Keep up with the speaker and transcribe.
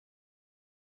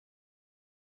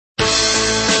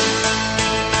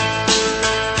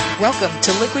Welcome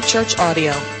to Liquid Church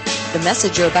Audio. The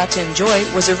message you're about to enjoy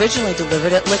was originally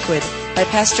delivered at Liquid by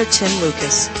Pastor Tim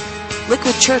Lucas.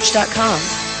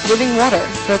 LiquidChurch.com, living water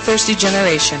for a thirsty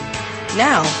generation.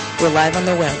 Now, we're live on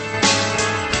the web.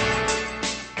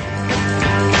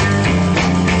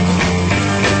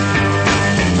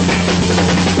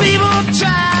 People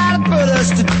try to put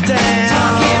us to down,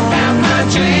 talking about my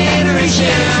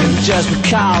generation, just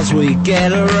because we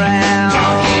get around,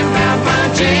 talking about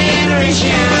my generation.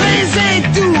 Things they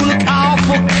do look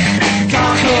awful,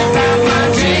 talking about my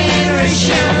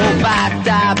generation. I hope I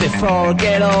die before I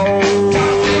get old,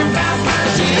 talking about my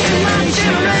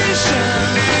generation.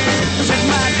 This is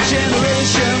my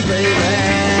generation, baby.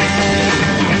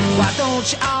 Why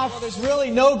don't you all? There's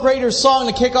really no greater song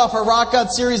to kick off our Rock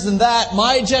God series than that,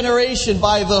 My Generation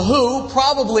by The Who,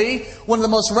 probably one of the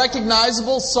most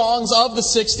recognizable songs of the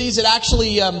 60s. It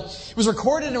actually it was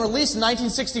recorded and released in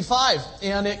 1965,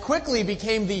 and it quickly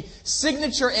became the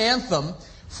signature anthem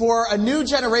for a new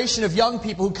generation of young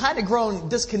people who kind of grown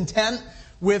discontent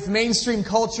with mainstream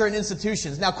culture and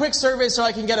institutions. Now, quick survey so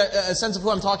I can get a sense of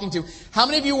who I'm talking to. How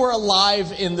many of you were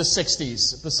alive in the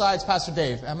 60s, besides Pastor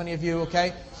Dave? How many of you,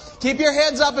 okay? Keep your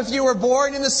hands up if you were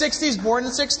born in the 60s, born in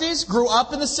the 60s, grew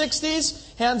up in the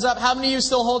 60s. Hands up. How many of you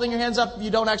still holding your hands up? You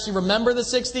don't actually remember the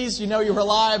 60s. You know you were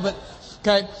alive, but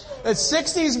okay. The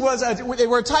 60s they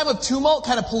were a time of tumult,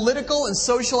 kind of political and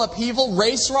social upheaval,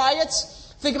 race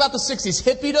riots. Think about the 60s.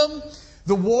 Hippiedom,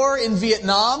 the war in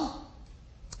Vietnam,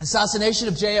 assassination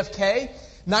of JFK.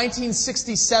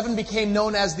 1967 became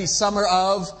known as the summer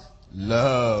of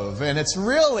love. And it's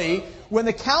really when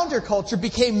the counterculture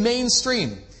became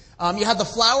mainstream. You had the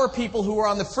flower people who were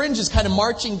on the fringes kind of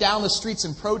marching down the streets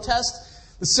in protest.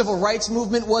 The civil rights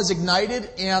movement was ignited,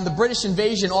 and the British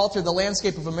invasion altered the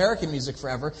landscape of American music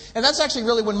forever. And that's actually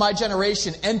really when My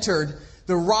Generation entered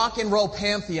the rock and roll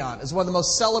pantheon as one of the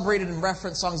most celebrated and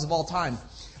referenced songs of all time.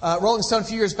 Rolling Stone a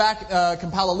few years back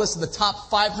compiled a list of the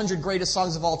top 500 greatest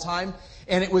songs of all time,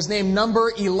 and it was named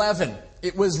number 11.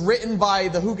 It was written by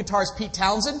the Who guitarist Pete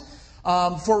Townsend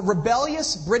for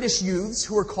rebellious British youths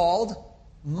who were called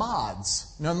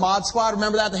mods. You know, Mod Squad,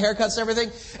 remember that? The haircuts and everything?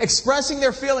 Expressing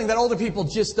their feeling that older people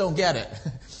just don't get it.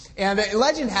 And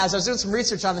legend has, I was doing some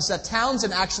research on this, that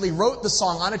Townsend actually wrote the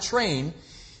song on a train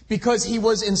because he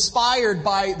was inspired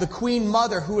by the Queen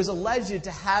Mother, who was alleged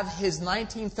to have his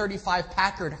 1935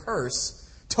 Packard hearse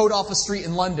towed off a street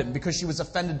in London because she was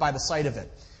offended by the sight of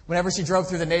it whenever she drove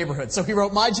through the neighborhood. So he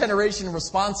wrote My Generation in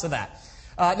response to that.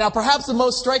 Now, perhaps the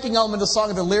most striking element of the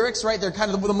song are the lyrics, right? They're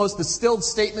kind of the most distilled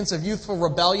statements of youthful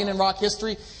rebellion in rock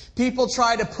history. People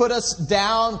try to put us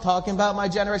down, talking about my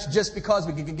generation, just because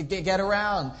we could get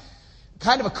around.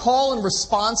 Kind of a call and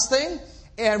response thing,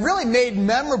 and really made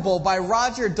memorable by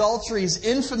Roger Daltrey's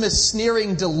infamous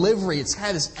sneering delivery. It's kind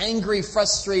of this angry,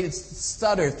 frustrated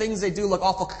stutter. Things they do look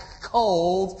awful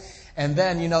cold. And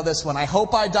then, you know this one, I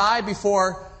hope I die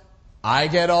before I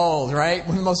get old, right?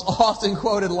 One of the most often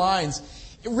quoted lines.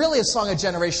 Really a song of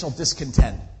generational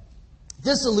discontent.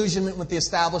 Disillusionment with the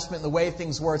establishment and the way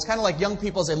things were. It's kind of like young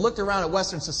people as they looked around at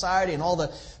Western society and all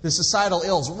the societal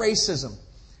ills, racism,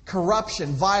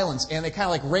 corruption, violence, and they kind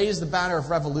of like raised the banner of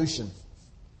revolution.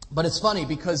 But it's funny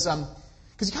because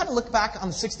you kind of look back on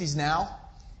the 60s now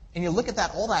and you look at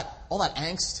that all that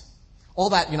angst, all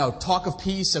that, talk of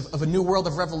peace, of a new world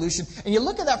of revolution, and you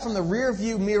look at that from the rear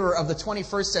view mirror of the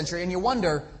 21st century and you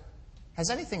wonder,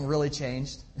 has anything really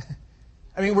changed?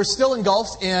 I mean, we're still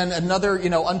engulfed in another,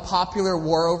 unpopular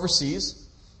war overseas.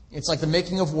 It's like the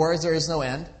making of war as there is no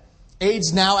end.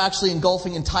 AIDS now actually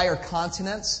engulfing entire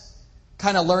continents.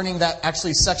 Kind of learning that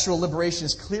actually sexual liberation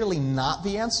is clearly not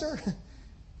the answer.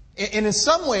 And in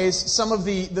some ways, some of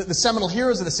the seminal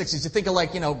heroes of the 60s, you think of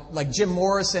like Jim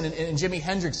Morrison and Jimi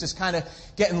Hendrix just kind of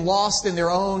getting lost in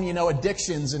their own,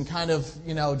 addictions and kind of,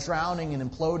 drowning and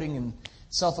imploding and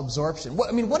self-absorption.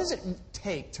 What does it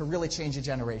take to really change a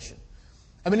generation?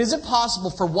 Is it possible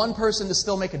for one person to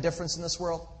still make a difference in this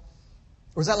world?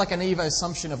 Or is that like a naive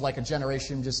assumption of like a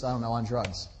generation just, on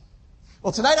drugs?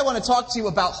 Well, tonight I want to talk to you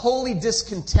about holy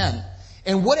discontent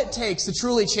and what it takes to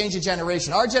truly change a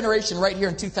generation. Our generation right here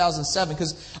in 2007,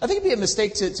 because I think it'd be a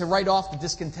mistake to write off the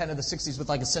discontent of the 60s with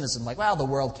like a cynicism, like, well, the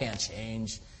world can't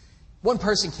change. One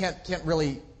person can't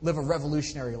really live a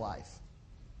revolutionary life.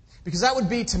 Because that would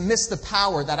be to miss the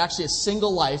power that actually a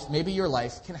single life, maybe your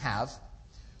life, can have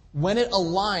when it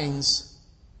aligns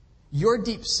your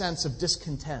deep sense of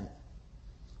discontent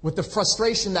with the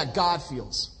frustration that God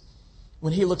feels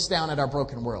when He looks down at our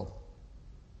broken world.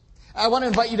 I want to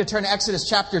invite you to turn to Exodus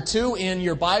chapter 2 in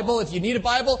your Bible. If you need a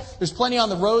Bible, there's plenty on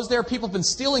the rows there. People have been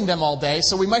stealing them all day,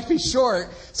 so we might be short.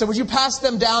 So would you pass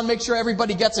them down? Make sure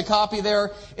everybody gets a copy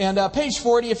there. And page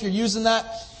 40 if you're using that.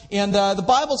 And the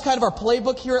Bible's kind of our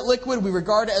playbook here at Liquid. We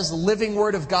regard it as the living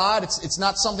Word of God. It's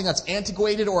not something that's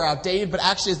antiquated or outdated, but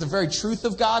actually is the very truth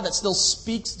of God that still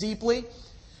speaks deeply,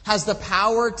 has the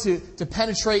power to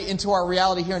penetrate into our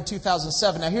reality here in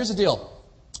 2007. Now here's the deal.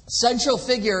 Central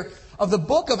figure of the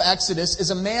book of Exodus is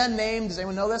a man named, does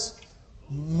anyone know this?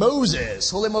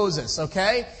 Moses. Holy Moses,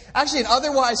 okay? Actually an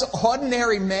otherwise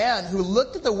ordinary man who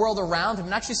looked at the world around him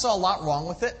and actually saw a lot wrong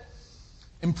with it.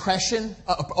 Oppression,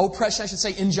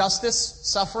 injustice,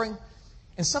 suffering.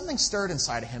 And something stirred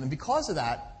inside of him. And because of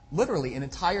that, literally an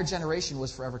entire generation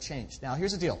was forever changed. Now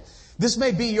here's the deal. This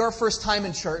may be your first time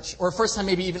in church, or first time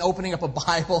maybe even opening up a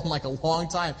Bible in like a long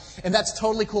time. And that's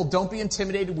totally cool. Don't be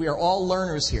intimidated. We are all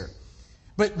learners here.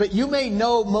 But you may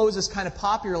know Moses kind of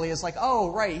popularly as like, oh,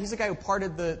 right, he's the guy who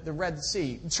parted the Red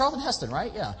Sea. Charlton Heston,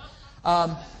 right?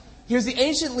 Yeah. He was the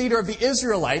ancient leader of the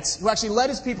Israelites who actually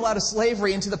led his people out of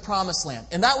slavery into the Promised Land.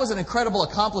 And that was an incredible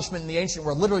accomplishment in the ancient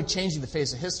world, literally changing the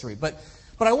face of history. But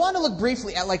I want to look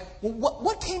briefly at like,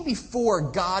 what came before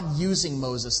God using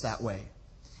Moses that way?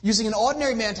 Using an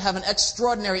ordinary man to have an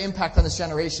extraordinary impact on this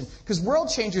generation. Because world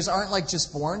changers aren't like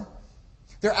just born.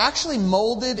 They're actually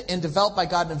molded and developed by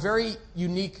God in a very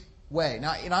unique way.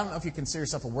 Now, I don't know if you consider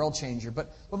yourself a world changer,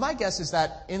 but my guess is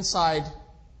that inside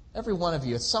every one of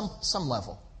you, at some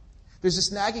level, there's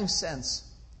this nagging sense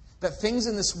that things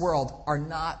in this world are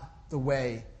not the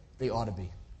way they ought to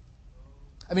be.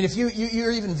 I mean, if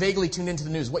you're even vaguely tuned into the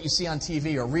news, what you see on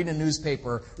TV or read in a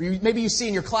newspaper, or maybe you see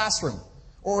in your classroom,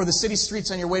 or the city streets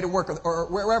on your way to work, or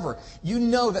wherever, you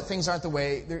know that things aren't the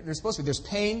way they're supposed to be. There's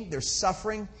pain, there's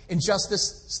suffering,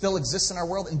 injustice still exists in our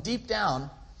world, and deep down,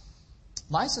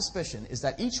 my suspicion is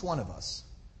that each one of us,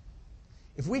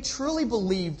 if we truly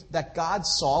believed that God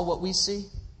saw what we see,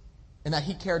 and that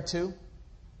He cared too,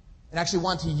 and actually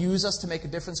wanted to use us to make a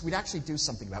difference, we'd actually do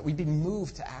something about it. We'd be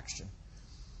moved to action.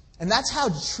 And that's how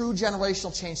true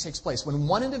generational change takes place. When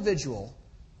one individual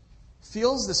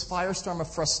feels this firestorm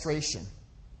of frustration,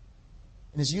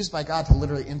 and is used by God to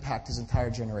literally impact his entire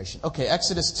generation. Okay,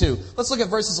 Exodus 2. Let's look at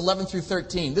verses 11 through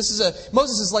 13.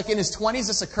 Moses is like in his 20s.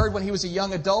 This occurred when he was a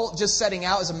young adult, just setting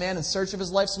out as a man in search of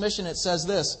his life's mission. It says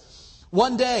this.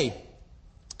 One day,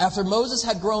 after Moses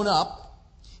had grown up,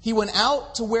 he went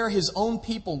out to where his own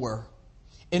people were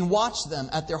and watched them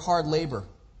at their hard labor.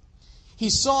 He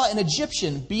saw an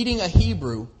Egyptian beating a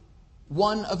Hebrew,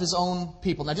 one of his own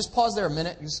people. Now just pause there a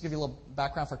minute, just to give you a little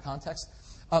background for context.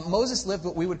 Moses lived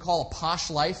what we would call a posh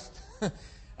life.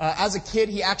 As a kid,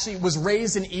 he actually was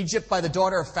raised in Egypt by the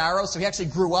daughter of Pharaoh, so he actually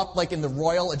grew up like in the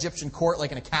royal Egyptian court,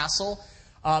 like in a castle.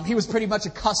 He was pretty much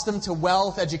accustomed to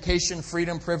wealth, education,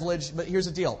 freedom, privilege. But here's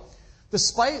the deal.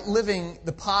 Despite living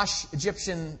the posh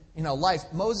Egyptian life,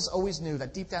 Moses always knew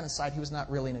that deep down inside he was not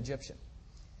really an Egyptian.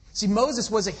 See, Moses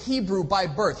was a Hebrew by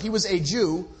birth. He was a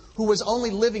Jew who was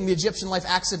only living the Egyptian life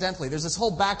accidentally. There's this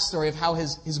whole backstory of how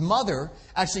his mother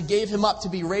actually gave him up to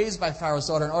be raised by Pharaoh's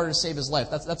daughter in order to save his life.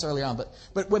 That's early on.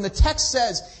 But when the text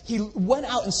says he went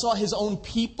out and saw his own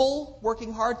people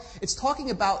working hard, it's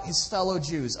talking about his fellow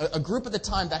Jews, a group at the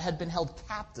time that had been held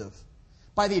captive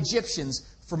by the Egyptians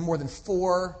for more than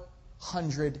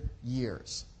 400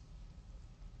 years.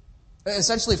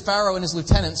 Essentially, Pharaoh and his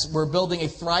lieutenants were building a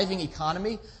thriving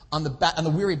economy on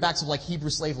the weary backs of like Hebrew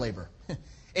slave labor.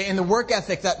 And the work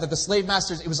ethic that the slave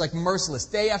masters, it was like merciless.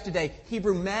 Day after day,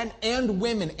 Hebrew men and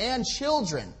women and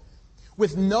children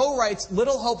with no rights,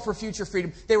 little hope for future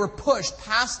freedom, they were pushed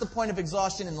past the point of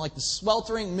exhaustion in like the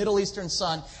sweltering Middle Eastern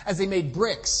sun as they made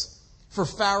bricks for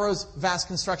Pharaoh's vast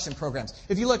construction programs.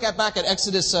 If you look back at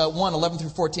Exodus 1, 11 through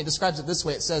 14, it describes it this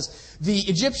way. It says, the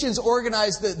Egyptians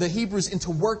organized the Hebrews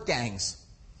into work gangs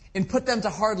and put them to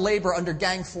hard labor under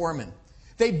gang foremen.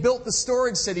 They built the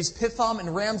storage cities Pithom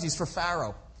and Ramses for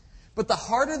Pharaoh. But the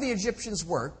harder the Egyptians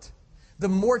worked, the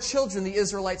more children the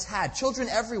Israelites had. Children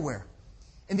everywhere.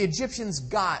 And the Egyptians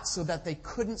got so that they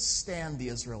couldn't stand the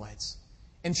Israelites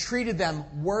and treated them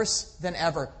worse than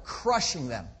ever, crushing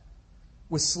them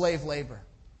with slave labor.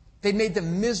 They made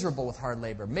them miserable with hard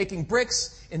labor, making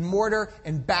bricks and mortar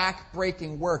and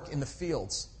back-breaking work in the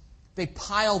fields. They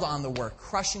piled on the work,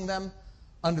 crushing them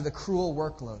under the cruel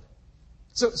workload.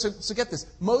 So get this.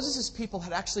 Moses' people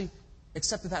had actually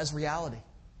accepted that as reality.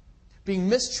 Being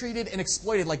mistreated and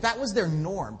exploited, like that was their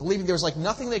norm, believing there was like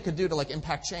nothing they could do to like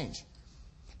impact change.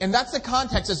 And that's the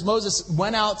context as Moses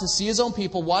went out to see his own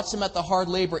people, watched them at the hard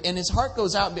labor, and his heart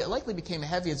goes out and it likely became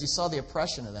heavy as he saw the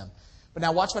oppression of them. But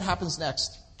now watch what happens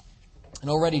next. An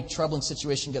already troubling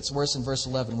situation gets worse in verse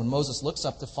 11 when Moses looks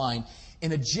up to find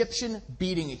an Egyptian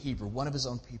beating a Hebrew, one of his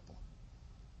own people.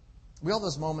 We all have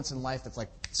those moments in life that's like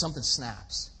something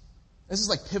snaps. This is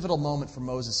like a pivotal moment for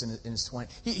Moses in his 20s.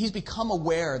 He's become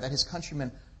aware that his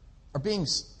countrymen are being,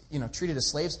 treated as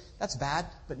slaves. That's bad,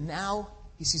 but now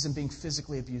he sees them being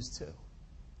physically abused too.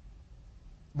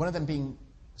 One of them being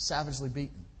savagely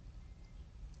beaten.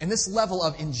 And this level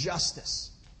of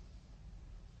injustice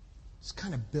just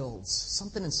kind of builds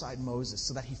something inside Moses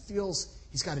so that he feels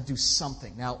he's got to do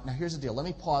something. Now here's the deal. Let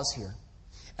me pause here.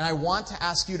 And I want to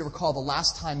ask you to recall the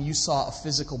last time you saw a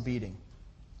physical beating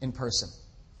in person,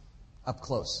 up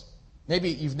close. Maybe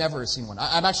you've never seen one.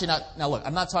 I'm actually not... Now look,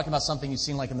 I'm not talking about something you've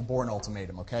seen like in the Bourne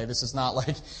Ultimatum, okay? This is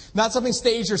not something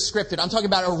staged or scripted. I'm talking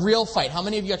about a real fight. How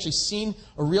many of you actually seen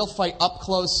a real fight up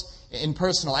close in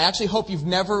personal? I actually hope you've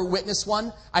never witnessed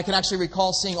one. I can actually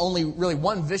recall seeing only really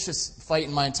one vicious fight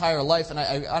in my entire life, and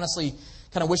I honestly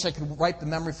kind of wish I could wipe the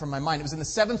memory from my mind. It was in the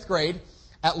 7th grade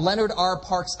at Leonard R.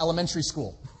 Parks Elementary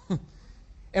School.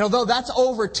 And although that's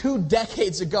over 2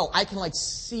 decades ago, I can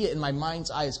see it in my mind's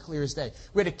eye as clear as day.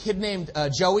 We had a kid named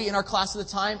Joey in our class at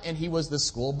the time, and he was the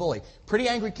school bully. Pretty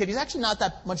angry kid. He's actually not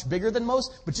that much bigger than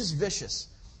most, but just vicious.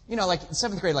 In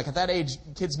 7th grade, at that age,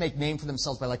 kids make name for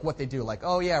themselves by what they do.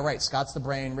 Oh yeah, right, Scott's the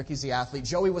brain, Ricky's the athlete,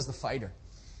 Joey was the fighter.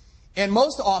 And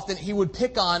most often, he would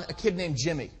pick on a kid named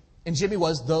Jimmy. And Jimmy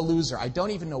was the loser. I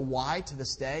don't even know why to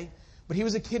this day, but he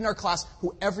was a kid in our class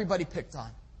who everybody picked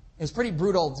on. It was pretty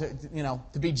brutal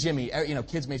to be Jimmy.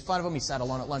 Kids made fun of him. He sat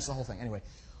alone at lunch, the whole thing. Anyway,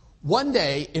 one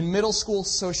day in middle school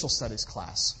social studies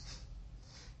class,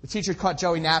 the teacher caught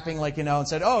Joey napping, and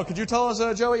said, "Oh, could you tell us,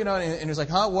 Joey?" And he was like,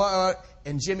 "Huh, what?"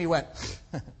 And Jimmy went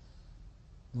and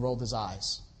rolled his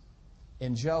eyes.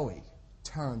 And Joey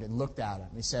turned and looked at him.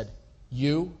 And he said,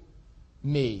 "You,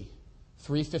 me,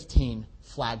 315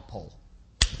 flagpole."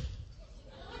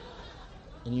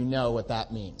 And you know what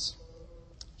that means.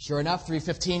 Sure enough,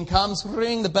 3:15 comes,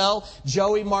 ring the bell.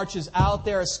 Joey marches out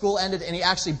there as school ended, and he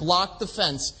actually blocked the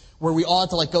fence where we all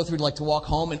had to go through to walk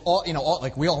home, and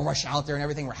we all rush out there and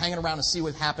everything. We're hanging around to see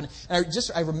what happened. And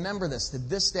I remember this to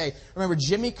this day. I remember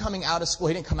Jimmy coming out of school.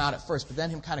 He didn't come out at first, but then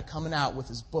him kind of coming out with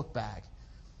his book bag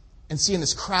and seeing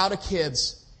this crowd of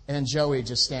kids, and then Joey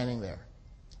just standing there.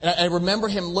 And I remember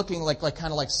him looking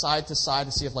kind of side to side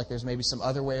to see if there's maybe some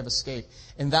other way of escape.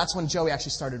 And that's when Joey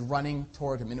actually started running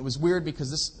toward him. And it was weird because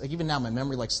this, even now my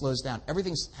memory slows down.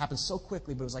 Everything happened so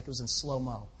quickly, but it was in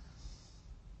slow-mo.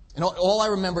 And all I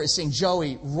remember is seeing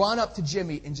Joey run up to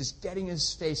Jimmy and just getting in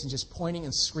his face and just pointing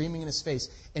and screaming in his face.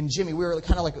 And Jimmy, we were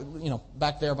kind of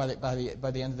back there by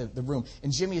the end of the room.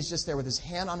 And Jimmy is just there with his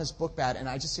hand on his book bag, and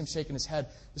I just see him shaking his head,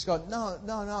 just going, no.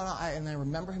 And I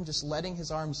remember him just letting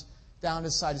his arms down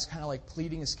his side, just kind of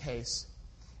pleading his case.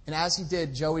 And as he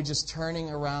did, Joey just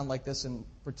turning around like this and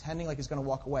pretending like he's going to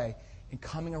walk away and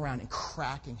coming around and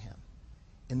cracking him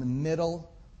in the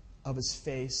middle of his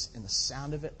face. And the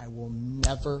sound of it, I will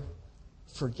never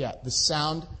forget. The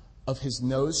sound of his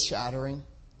nose shattering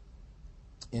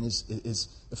and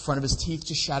the front of his teeth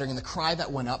just shattering, and the cry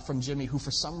that went up from Jimmy, who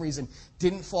for some reason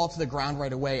didn't fall to the ground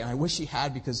right away. And I wish he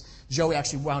had, because Joey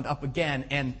actually wound up again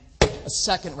and a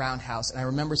second roundhouse, and I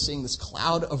remember seeing this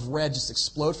cloud of red just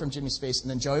explode from Jimmy's face, and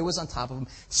then Joey was on top of him,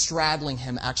 straddling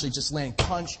him, actually just laying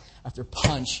punch after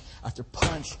punch after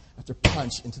punch after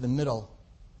punch into the middle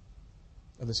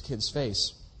of this kid's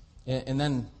face. And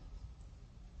then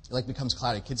it becomes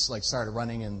cloudy. Kids started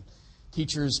running, and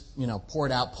teachers,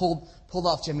 poured out, pulled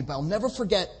off Jimmy. But I'll never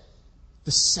forget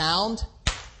the sound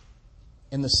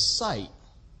and the sight.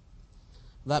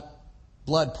 That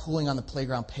blood pooling on the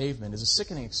playground pavement is a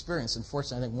sickening experience.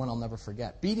 Unfortunately, I think one I'll never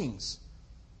forget. Beatings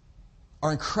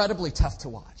are incredibly tough to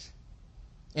watch.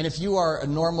 And if you are a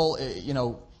normal,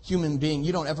 human being,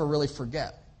 you don't ever really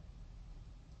forget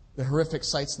the horrific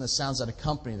sights and the sounds that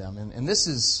accompany them. And this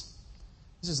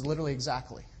is literally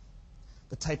exactly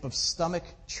the type of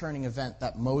stomach-churning event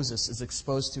that Moses is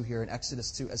exposed to here in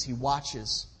Exodus 2 as he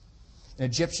watches an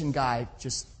Egyptian guy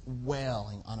just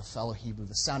wailing on a fellow Hebrew.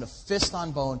 The sound of fist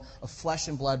on bone, of flesh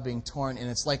and blood being torn. And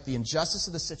it's like the injustice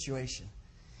of the situation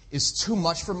is too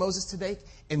much for Moses to take.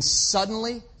 And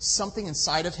suddenly, something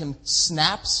inside of him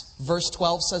snaps. Verse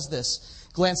 12 says this: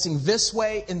 glancing this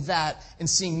way and that and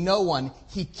seeing no one,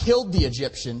 he killed the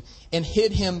Egyptian and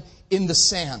hid him in the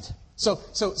sand.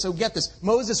 So get this.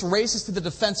 Moses races to the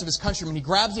defense of his countrymen. He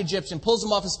grabs the Egyptian, pulls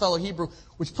him off his fellow Hebrew,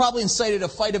 which probably incited a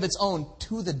fight of its own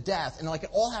to the death. And it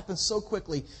all happened so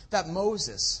quickly that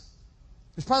Moses,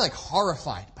 who's probably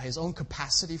horrified by his own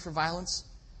capacity for violence,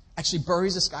 actually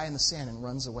buries this guy in the sand and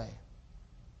runs away.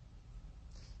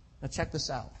 Now check this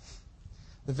out.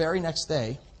 The very next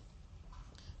day,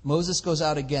 Moses goes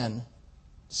out again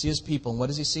to see his people. And what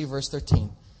does he see? Verse 13.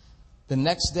 The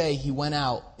next day he went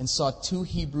out and saw 2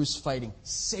 Hebrews fighting.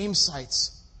 Same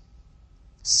sights.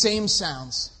 Same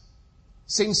sounds.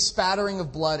 Same spattering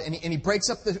of blood. And he breaks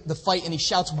up the fight and he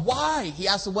shouts, why? He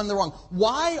asks the one in the wrong.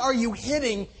 Why are you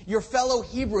hitting your fellow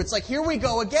Hebrew? It's like, here we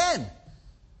go again.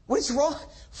 What is wrong?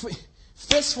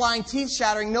 Fists flying, teeth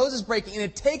shattering, noses breaking. And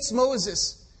it takes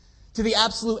Moses to the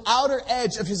absolute outer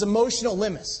edge of his emotional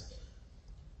limits.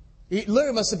 He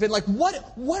literally must have been like, what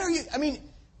are you,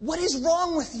 what is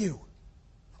wrong with you?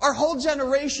 Our whole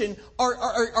generation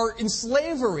are in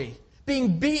slavery,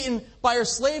 being beaten by our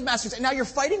slave masters, and now you're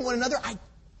fighting one another? I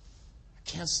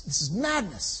can't, this is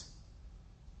madness.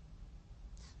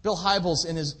 Bill Hybels,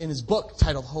 in his book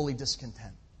titled Holy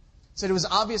Discontent, said it was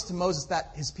obvious to Moses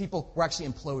that his people were actually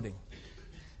imploding.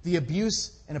 The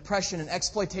abuse and oppression and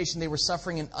exploitation they were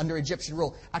suffering under Egyptian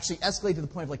rule actually escalated to the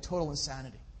point of total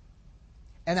insanity.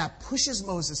 And that pushes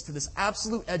Moses to this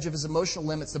absolute edge of his emotional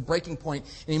limits, the breaking point.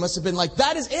 And he must have been like,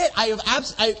 that is it.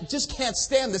 I just can't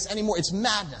stand this anymore. It's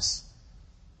madness.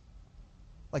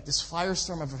 Like this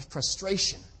firestorm of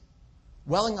frustration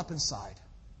welling up inside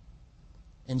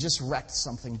and just wrecked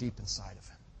something deep inside of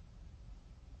him.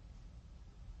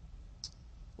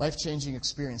 Life-changing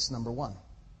experience number 1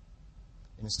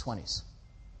 in his 20s.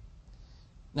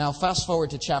 Now, fast forward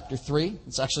to chapter 3.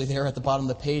 It's actually there at the bottom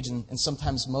of the page, and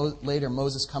sometimes later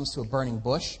Moses comes to a burning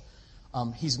bush.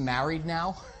 He's married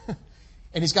now,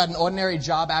 and he's got an ordinary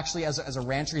job actually as a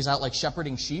rancher. He's out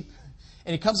shepherding sheep.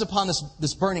 And he comes upon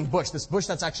this burning bush, this bush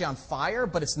that's actually on fire,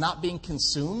 but it's not being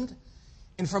consumed.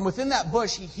 And from within that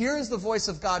bush, he hears the voice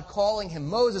of God calling him,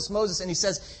 Moses, Moses, and he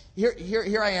says,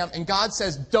 here I am. And God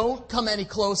says, don't come any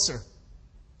closer.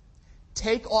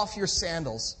 Take off your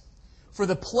sandals. For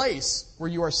the place where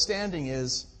you are standing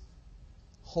is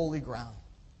holy ground.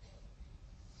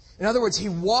 In other words, he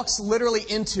walks literally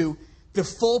into the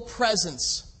full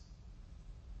presence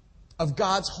of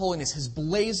God's holiness. His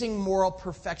blazing moral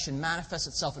perfection manifests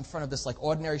itself in front of this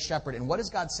ordinary shepherd. And what does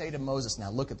God say to Moses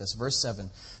now? Look at this, verse 7.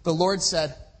 The Lord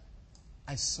said,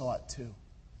 I saw it too.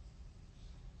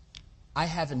 I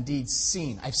have indeed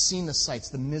seen. I've seen the sights,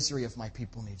 the misery of my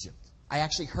people in Egypt. I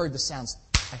actually heard the sounds.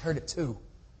 I heard it too.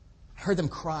 I heard them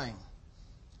crying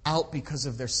out because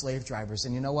of their slave drivers.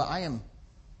 And you know what? I'm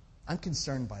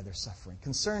concerned by their suffering.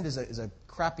 Concerned is a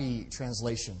crappy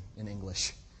translation in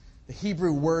English. The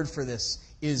Hebrew word for this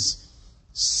is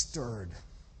stirred.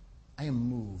 I am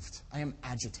moved. I am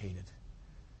agitated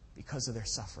because of their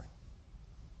suffering.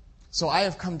 So I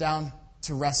have come down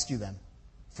to rescue them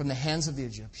from the hands of the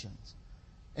Egyptians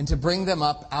and to bring them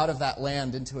up out of that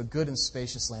land into a good and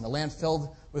spacious land, a land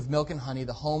filled with milk and honey,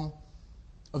 the home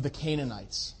of the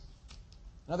Canaanites.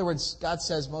 In other words, God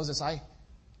says, Moses,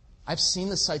 I've seen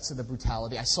the sights of the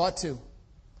brutality. I saw it too.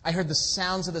 I heard the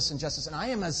sounds of this injustice, and I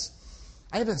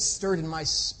have been stirred in my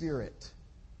spirit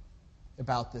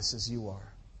about this as you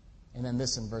are. And then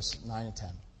this in verse 9 and 10.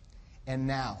 And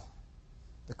now,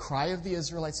 the cry of the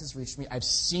Israelites has reached me. I've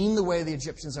seen the way the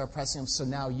Egyptians are oppressing them, so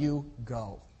now you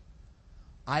go.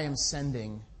 I am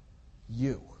sending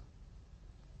you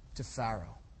to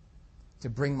Pharaoh to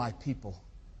bring my people,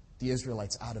 the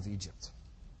Israelites, out of Egypt.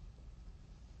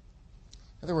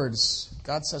 In other words,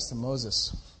 God says to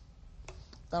Moses,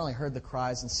 not only heard the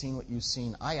cries and seen what you've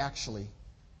seen, I actually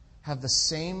have the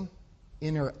same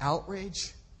inner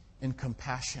outrage and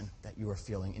compassion that you are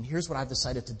feeling. And here's what I've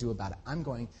decided to do about it. I'm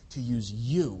going to use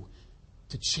you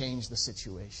to change the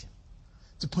situation,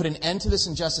 to put an end to this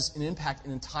injustice and impact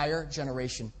an entire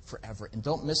generation forever. And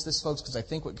don't miss this, folks, because I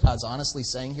think what God's honestly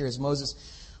saying here is, Moses,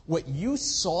 what you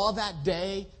saw that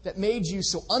day that made you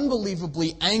so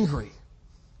unbelievably angry,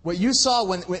 what you saw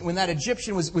when that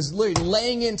Egyptian was literally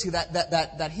laying into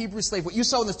that Hebrew slave, what you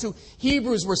saw when those 2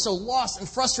 Hebrews were so lost and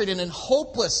frustrated and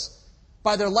hopeless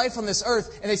by their life on this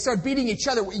earth, and they started beating each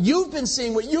other, what you've been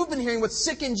seeing, what you've been hearing, what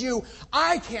sickened you,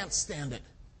 I can't stand it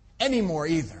anymore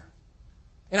either.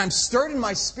 And I'm stirred in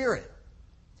my spirit.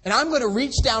 And I'm going to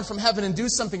reach down from heaven and do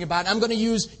something about it. I'm going to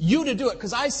use you to do it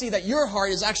because I see that your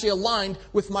heart is actually aligned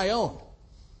with my own.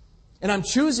 And I'm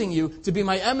choosing you to be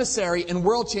my emissary and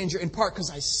world changer in part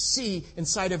because I see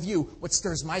inside of you what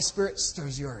stirs my spirit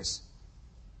stirs yours.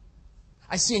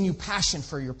 I see in you passion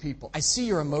for your people. I see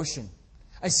your emotion.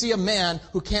 I see a man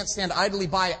who can't stand idly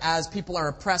by as people are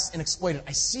oppressed and exploited.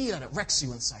 I see that it wrecks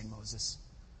you inside, Moses.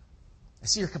 I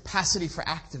see your capacity for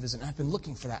activism, and I've been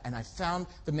looking for that, and I found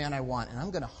the man I want, and I'm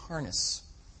going to harness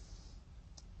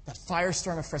that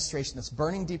firestorm of frustration that's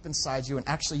burning deep inside you and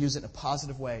actually use it in a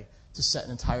positive way to set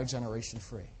an entire generation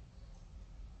free.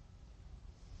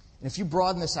 And if you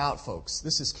broaden this out, folks,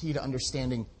 this is key to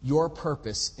understanding your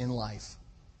purpose in life.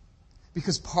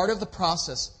 Because part of the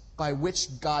process by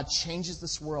which God changes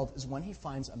this world is when he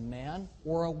finds a man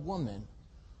or a woman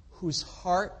whose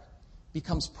heart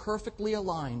becomes perfectly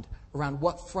aligned around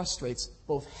what frustrates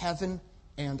both heaven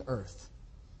and earth.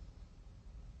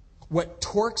 What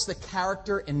torques the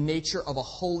character and nature of a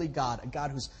holy God, a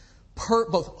God who's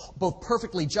both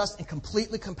perfectly just and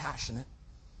completely compassionate,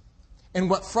 and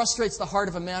what frustrates the heart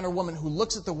of a man or woman who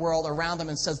looks at the world around them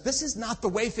and says, this is not the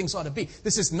way things ought to be.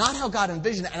 This is not how God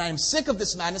envisioned it, and I am sick of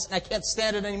this madness, and I can't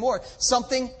stand it anymore.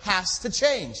 Something has to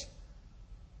change.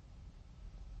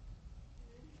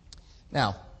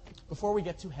 Now, before we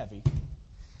get too heavy,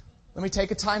 let me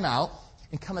take a time out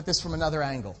and come at this from another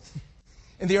angle.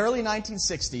 In the early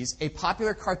 1960s, a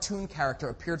popular cartoon character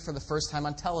appeared for the first time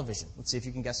on television. Let's see if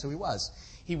you can guess who he was.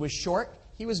 He was short,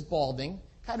 he was balding,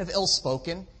 kind of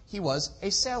ill-spoken. He was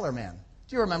a sailor man.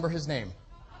 Do you remember his name?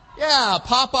 Yeah,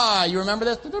 Popeye. You remember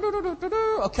this?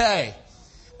 Okay.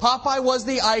 Popeye was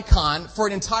the icon for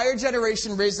an entire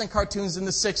generation raised in cartoons in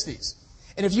the 60s.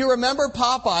 And if you remember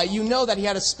Popeye, you know that he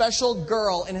had a special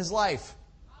girl in his life.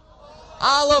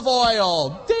 Olive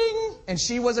Oil. Ding! And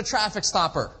she was a traffic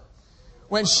stopper.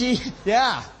 When she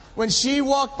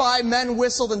walked by, men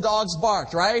whistled and dogs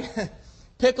barked, right?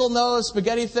 Pickle nose,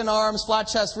 spaghetti thin arms, flat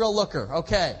chest, real looker.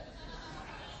 Okay.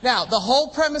 Now, the whole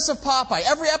premise of Popeye,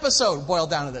 every episode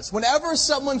boiled down to this. Whenever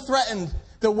someone threatened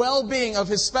the well-being of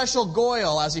his special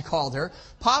Goyle, as he called her,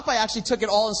 Popeye actually took it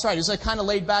all in stride. He was like kind of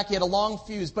laid back. He had a long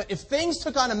fuse. But if things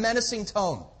took on a menacing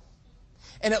tone,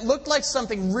 and it looked like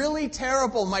something really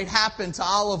terrible might happen to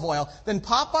Olive Oil, then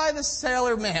Popeye the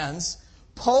Sailor Man's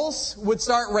pulse would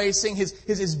start racing,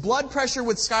 his blood pressure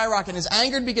would skyrocket, his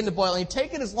anger would begin to boil, and he'd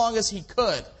take it as long as he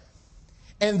could.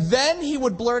 And then he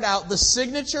would blurt out the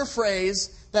signature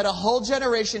phrase that a whole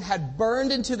generation had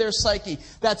burned into their psyche.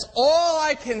 That's all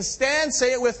I can stand,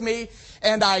 say it with me,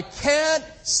 and I can't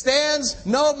stand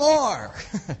no more.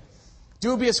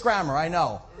 Dubious grammar, I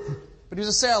know. But he was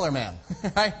a sailor man,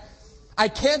 right? I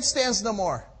can't stand no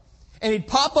more. And he'd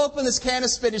pop open this can of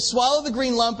spit, he'd swallow the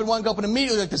green lump in one gulp, and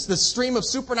immediately like this stream of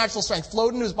supernatural strength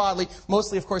flowed into his body,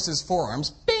 mostly, of course, his forearms.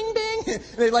 Bing, bing! And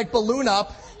they'd like balloon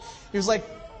up. He was like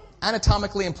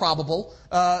anatomically improbable.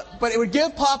 But it would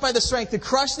give Popeye the strength to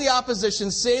crush the opposition,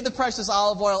 save the precious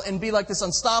olive oil, and be like this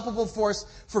unstoppable force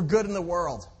for good in the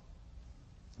world.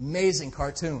 Amazing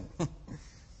cartoon.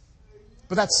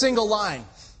 But that single line,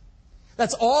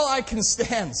 that's all I can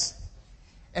stand.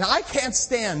 And I can't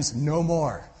stand no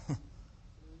more.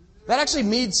 That actually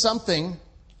means something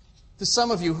to some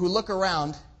of you who look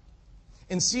around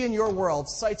and see in your world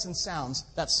sights and sounds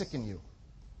that sicken you.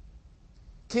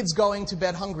 Kids going to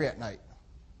bed hungry at night.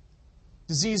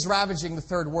 Disease ravaging the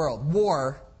third world.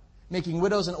 War making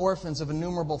widows and orphans of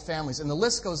innumerable families. And the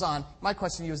list goes on. My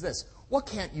question to you is this. What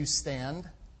can't you stand?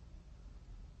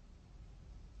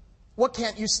 What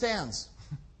can't you stand?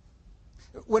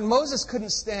 When Moses couldn't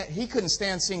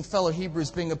stand seeing fellow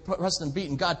Hebrews being oppressed and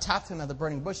beaten. God tapped him at the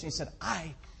burning bush and he said,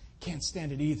 I can't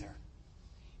stand it either.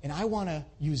 And I want to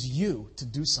use you to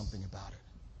do something about it.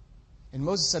 And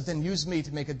Moses said, then use me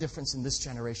to make a difference in this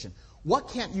generation. What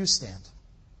can't you stand?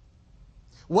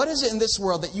 What is it in this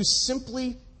world that you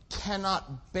simply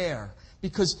cannot bear?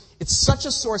 Because it's such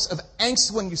a source of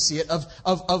angst when you see it,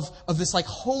 of this like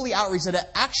holy outreach that it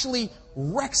actually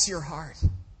wrecks your heart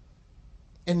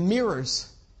and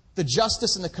mirrors the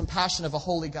justice and the compassion of a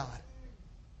holy God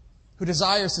who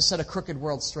desires to set a crooked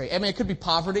world straight. I mean, it could be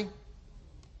poverty,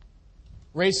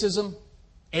 racism,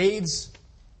 AIDS,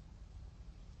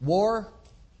 war,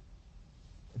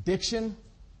 addiction,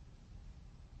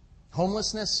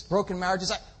 homelessness, broken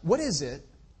marriages. What is it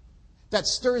that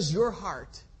stirs your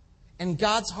heart and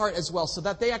God's heart as well so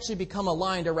that they actually become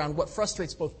aligned around what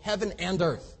frustrates both heaven and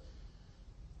earth?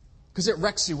 Because it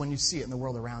wrecks you when you see it in the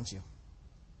world around you.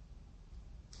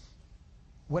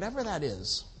 Whatever that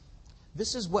is,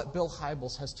 this is what Bill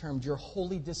Hybels has termed your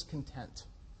holy discontent.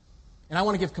 And I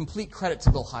want to give complete credit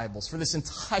to Bill Hybels for this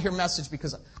entire message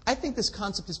because I think this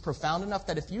concept is profound enough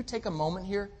that if you take a moment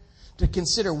here to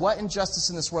consider what injustice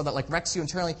in this world that like wrecks you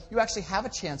internally, you actually have a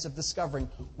chance of discovering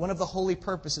one of the holy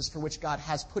purposes for which God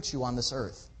has put you on this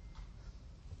earth.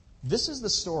 This is the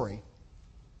story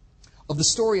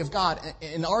of God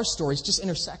and our stories just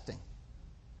intersecting.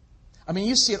 I mean,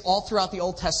 you see it all throughout the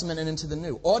Old Testament and into the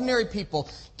New. Ordinary people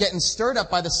getting stirred up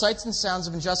by the sights and sounds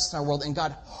of injustice in our world and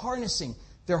God harnessing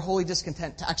their holy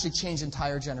discontent to actually change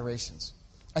entire generations.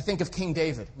 I think of King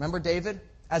David. Remember David?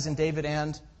 As in David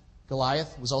and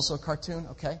Goliath was also a cartoon?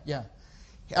 Okay, yeah.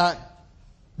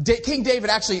 King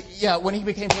David actually, when he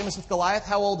became famous with Goliath,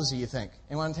 how old is he, you think?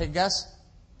 Anyone take a guess?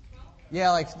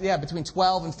 Yeah, between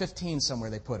 12 and 15 somewhere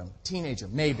they put him. Teenager,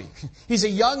 maybe. He's a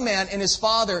young man, and his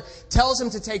father tells him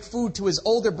to take food to his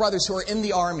older brothers who are in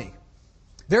the army.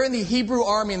 They're in the Hebrew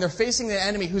army, and they're facing the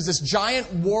enemy, who's this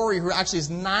giant warrior who actually is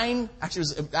it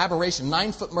was an aberration,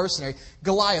 9-foot mercenary,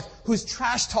 Goliath, who's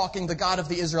trash-talking the God of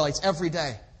the Israelites every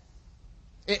day.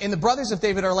 And the brothers of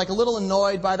David are like a little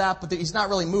annoyed by that, but he's not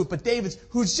really moved. But David,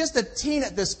 who's just a teen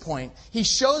at this point, he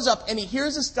shows up and he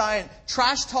hears this giant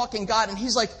trash-talking God, and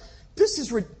he's like, this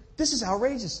is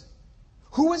outrageous.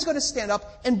 Who is going to stand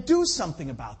up and do something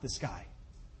about this guy?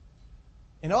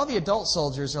 And all the adult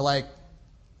soldiers are like,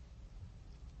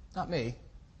 not me.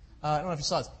 I don't know if you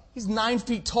saw this. He's 9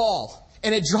 feet tall.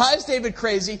 And it drives David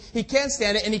crazy. He can't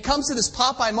stand it. And he comes to this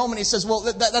Popeye moment. He says, well,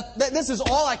 this is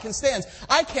all I can stand.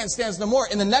 I can't stand no more.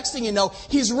 And the next thing you know,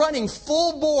 he's running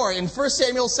full bore in 1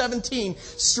 Samuel 17,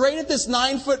 straight at this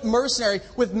 9-foot mercenary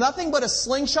with nothing but a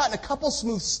slingshot and a couple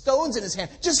smooth stones in his hand.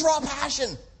 Just raw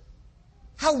passion.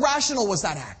 How rational was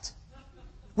that act?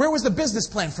 Where was the business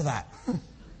plan for that?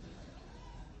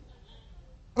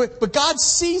 But God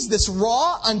sees this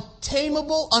raw,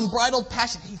 untamable, unbridled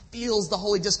passion. He feels the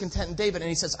holy discontent in David. And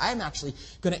he says, I'm actually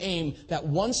going to aim that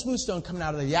one smooth stone coming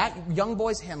out of the young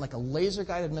boy's hand like a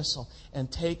laser-guided missile and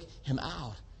take him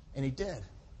out. And he did.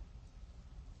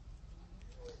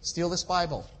 Steal this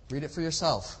Bible. Read it for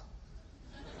yourself.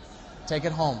 Take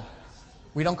it home.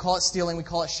 We don't call it stealing. We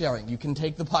call it sharing. You can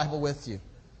take the Bible with you.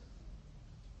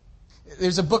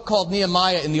 There's a book called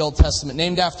Nehemiah in the Old Testament,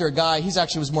 named after a guy. He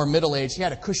actually was more middle-aged. He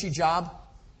had a cushy job.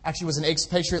 Actually was an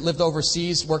expatriate, lived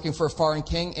overseas, working for a foreign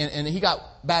king. And he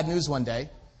got bad news one day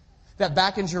that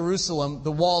back in Jerusalem,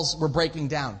 the walls were breaking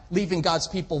down, leaving God's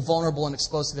people vulnerable and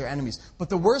exposed to their enemies. But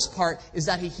the worst part is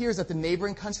that he hears that the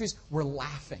neighboring countries were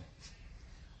laughing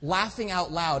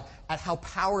out loud at how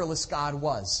powerless God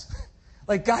was.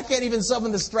 Like, God can't even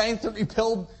summon the strength to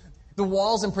rebuild the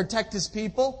walls and protect his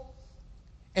people.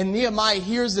 And Nehemiah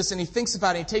hears this and he thinks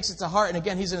about it. He takes it to heart. And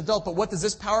again, he's an adult. But what does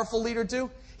this powerful leader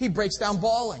do? He breaks down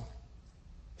bawling.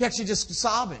 He actually just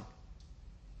sobbing.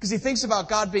 Because he thinks about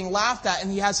God being laughed at.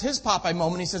 And he has his Popeye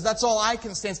moment. He says, that's all I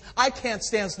can stand. I can't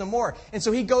stand no more. And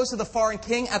so he goes to the foreign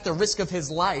king at the risk of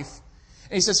his life.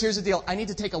 And he says, here's the deal. I need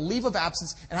to take a leave of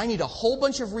absence. And I need a whole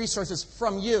bunch of resources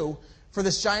from you for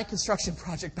this giant construction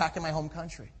project back in my home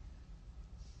country.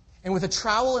 And with a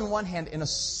trowel in one hand and a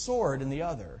sword in the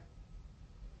other,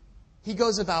 he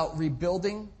goes about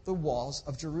rebuilding the walls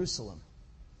of Jerusalem,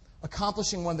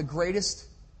 accomplishing one of the greatest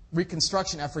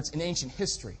reconstruction efforts in ancient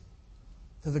history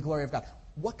to the glory of God.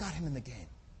 What got him in the game?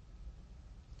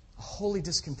 A holy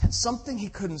discontent, something he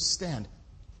couldn't stand.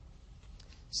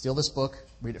 Steal this book,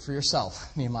 read it for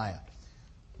yourself, Nehemiah.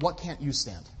 What can't you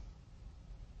stand?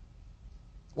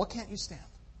 What can't you stand?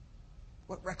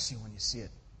 What wrecks you when you see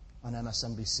it on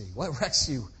MSNBC? What wrecks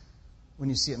you when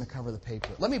you see it in the cover of the paper?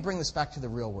 Let me bring this back to the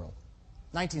real world.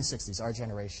 1960s, our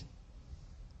generation.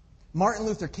 Martin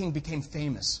Luther King became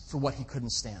famous for what he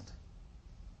couldn't stand.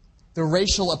 The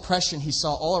racial oppression he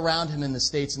saw all around him in the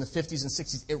States in the 50s and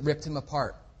 60s, it ripped him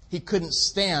apart. He couldn't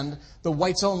stand the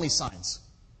whites-only signs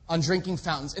on drinking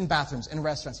fountains in bathrooms in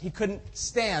restaurants. He couldn't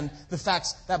stand the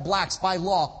facts that blacks, by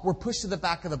law, were pushed to the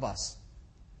back of the bus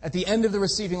at the end of the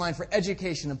receiving line for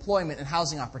education, employment, and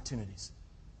housing opportunities.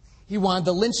 He wanted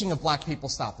the lynching of black people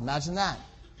stopped. Imagine that.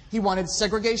 He wanted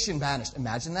segregation banished.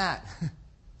 Imagine that.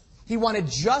 He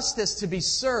wanted justice to be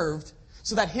served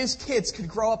so that his kids could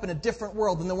grow up in a different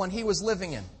world than the one he was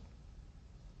living in.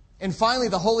 And finally,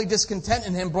 the holy discontent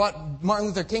in him brought Martin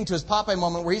Luther King to his Popeye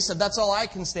moment where he said, that's all I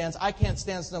can stand. I can't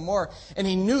stand no more. And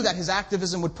he knew that his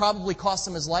activism would probably cost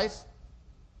him his life.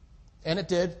 And it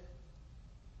did.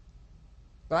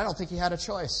 But I don't think he had a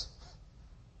choice.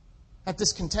 That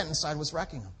discontent inside was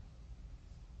wrecking him.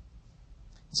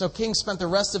 So King spent the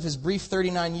rest of his brief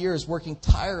 39 years working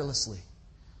tirelessly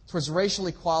towards racial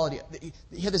equality.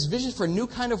 He had this vision for a new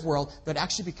kind of world that would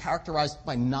actually be characterized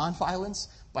by nonviolence,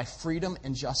 by freedom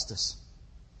and justice.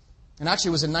 And actually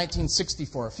it was in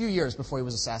 1964, a few years before he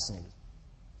was assassinated,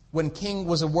 when King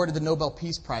was awarded the Nobel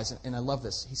Peace Prize. And I love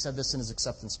this. He said this in his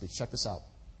acceptance speech. Check this out.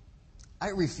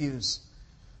 I refuse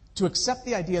to accept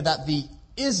the idea that the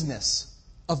isness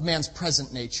of man's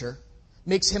present nature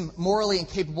makes him morally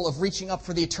incapable of reaching up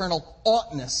for the eternal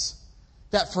oughtness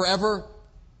that forever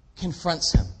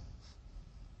confronts him.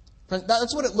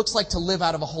 That's what it looks like to live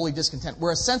out of a holy discontent,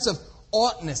 where a sense of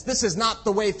oughtness, this is not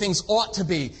the way things ought to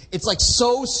be. It's like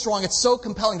so strong, it's so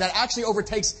compelling that it actually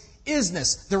overtakes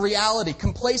isness, the reality,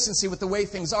 complacency with the way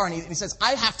things are. And he says,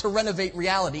 I have to renovate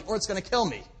reality or it's going to kill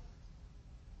me.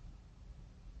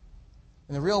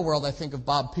 In the real world, I think of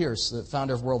Bob Pierce, the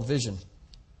founder of World Vision.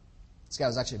 This guy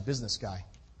was actually a business guy.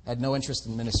 Had no interest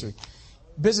in ministry.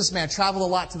 Businessman, traveled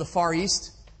a lot to the Far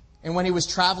East. And when he was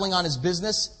traveling on his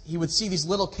business, he would see these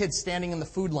little kids standing in the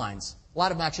food lines. A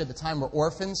lot of them actually at the time were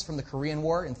orphans from the Korean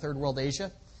War in Third World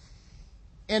Asia.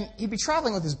 And he'd be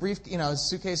traveling with his his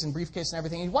suitcase and briefcase and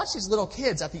everything. And he'd watch these little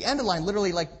kids at the end of the line,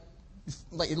 literally like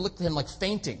it looked at him like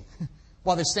fainting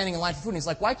while they're standing in line for food. And he's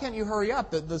like, why can't you hurry up?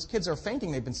 Those kids are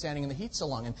fainting. They've been standing in the heat so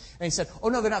long. And he said, oh,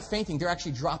 no, they're not fainting. They're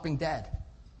actually dropping dead.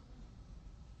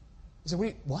 He said,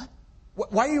 wait, what?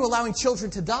 Why are you allowing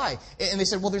children to die? And they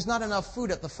said, well, there's not enough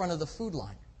food at the front of the food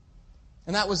line.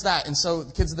 And that was that. And so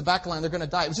the kids at the back of the line, they're going to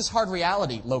die. It was just hard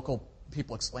reality, local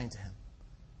people explained to him.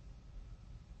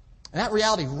 And that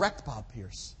reality wrecked Bob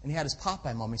Pierce. And he had his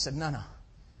Popeye moment. He said, no,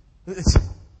 it's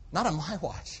not on my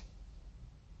watch.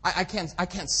 I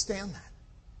can't stand that.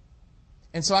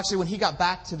 And so actually when he got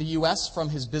back to the U.S. from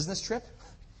his business trip,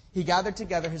 he gathered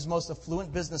together his most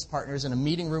affluent business partners in a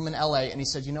meeting room in L.A. And he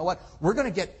said, you know what? We're going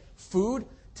to get food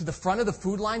to the front of the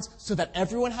food lines so that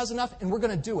everyone has enough, and we're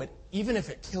going to do it even if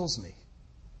it kills me.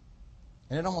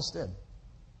 And it almost did.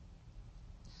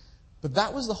 But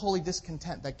that was the holy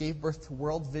discontent that gave birth to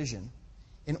World Vision,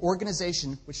 an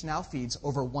organization which now feeds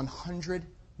over 100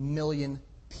 million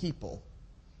people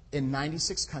in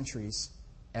 96 countries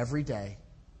every day,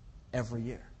 every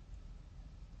year.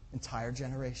 Entire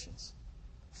generations.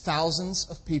 Thousands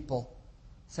of people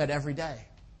fed every day.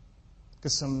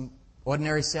 Because some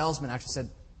ordinary salesman actually said,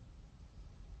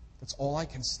 that's all I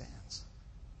can stand.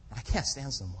 I can't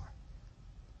stand no more.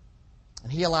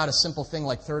 And he allowed a simple thing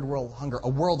like third world hunger, a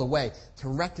world away, to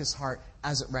wreck his heart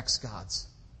as it wrecks God's.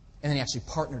 And then he actually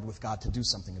partnered with God to do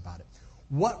something about it.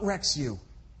 What wrecks you?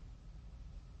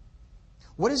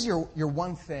 What is your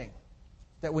one thing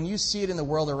that when you see it in the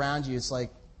world around you, it's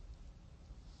like,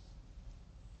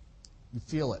 you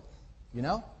feel it, you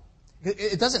know?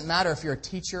 It doesn't matter if you're a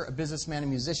teacher, a businessman, a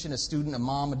musician, a student, a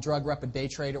mom, a drug rep, a day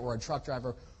trader, or a truck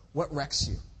driver. What wrecks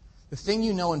you? The thing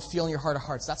you know and feel in your heart of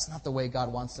hearts, that's not the way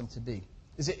God wants them to be.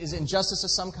 Is it injustice of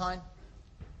some kind?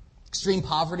 Extreme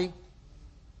poverty?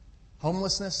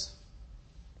 Homelessness?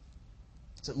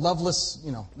 Is it loveless,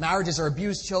 marriages or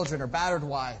abused children or battered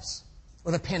wives?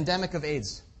 Or the pandemic of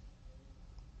AIDS?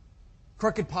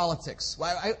 Crooked politics?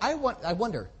 Well, I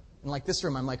wonder, in like this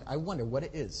room, I'm like, I wonder what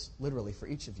it is, literally, for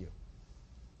each of you.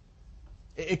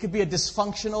 It could be a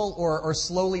dysfunctional or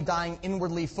slowly dying,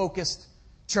 inwardly focused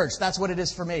church. That's what it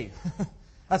is for me.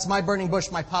 That's my burning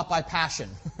bush, my Popeye passion.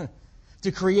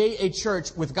 To create a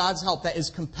church with God's help that is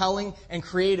compelling and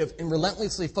creative and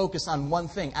relentlessly focused on one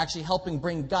thing, actually helping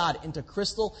bring God into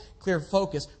crystal clear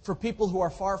focus for people who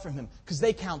are far from Him, because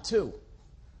they count too.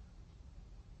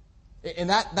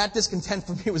 And that discontent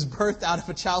for me was birthed out of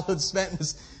a childhood spent in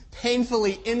this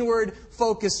painfully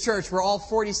inward-focused church where all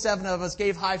 47 of us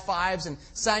gave high fives and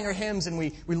sang our hymns, and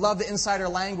we loved the insider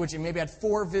language, and maybe had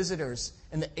 4 visitors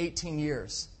in the 18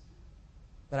 years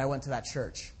that I went to that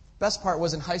church. Best part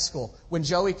was in high school. When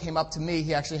Joey came up to me,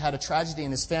 he actually had a tragedy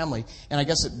in his family, and I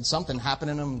guess something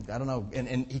happened in him, I don't know,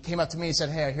 and he came up to me and said,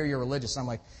 hey, I hear you're religious. And I'm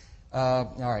like,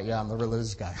 all right, yeah, I'm the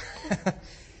religious guy.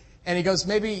 And he goes,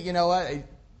 maybe, you know what, maybe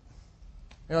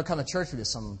I'll come to church with you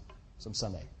some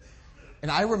Sunday.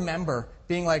 And I remember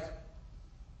being like,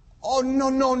 oh,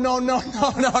 no.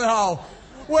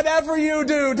 Whatever you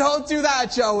do, don't do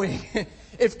that, Joey.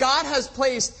 If God has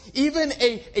placed even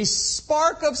a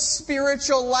spark of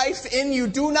spiritual life in you,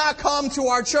 do not come to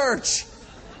our church.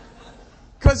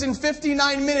 Because in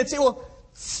 59 minutes, it will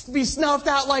be snuffed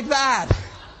out like that.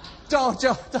 Don't.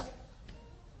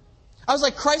 I was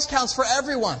like, Christ counts for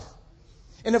everyone.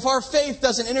 And if our faith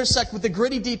doesn't intersect with the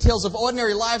gritty details of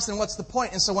ordinary lives, then what's the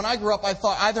point? And so when I grew up, I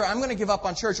thought either I'm going to give up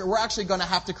on church or we're actually going to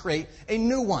have to create a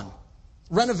new one.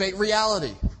 Renovate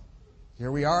reality. Here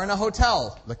we are in a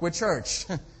hotel, Liquid Church.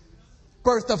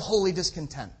 Birth of holy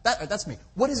discontent. That's me.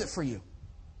 What is it for you?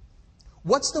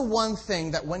 What's the one thing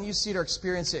that when you see it or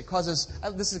experience it causes,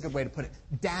 this is a good way to put it,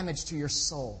 damage to your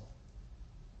soul?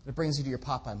 That brings you to your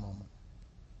Popeye moment.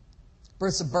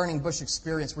 Birth's a burning bush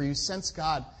experience where you sense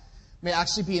God may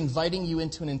actually be inviting you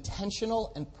into an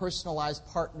intentional and personalized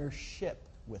partnership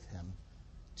with Him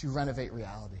to renovate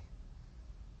reality.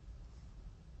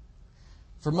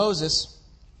 For Moses,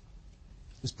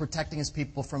 it was protecting his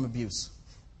people from abuse,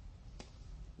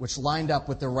 which lined up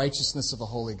with the righteousness of a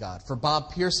holy God. For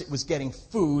Bob Pierce, it was getting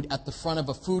food at the front of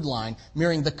a food line,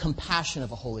 mirroring the compassion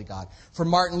of a holy God. For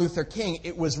Martin Luther King,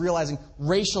 it was realizing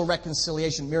racial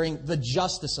reconciliation, mirroring the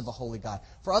justice of a holy God.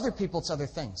 For other people, it's other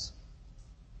things.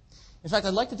 In fact,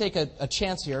 I'd like to take a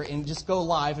chance here and just go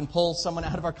live and pull someone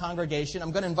out of our congregation.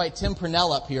 I'm going to invite Tim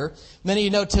Purnell up here. Many of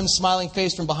you know Tim's smiling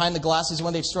face from behind the glass. He's one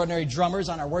of the extraordinary drummers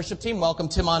on our worship team. Welcome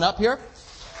Tim on up here.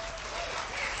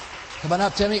 Come on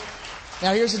up, Timmy.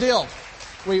 Now, here's the deal.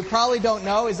 What you probably don't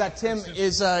know is that Tim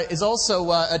is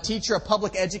also a teacher, a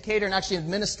public educator, and actually an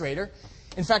administrator.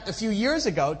 In fact, a few years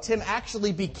ago, Tim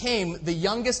actually became the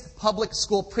youngest public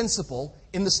school principal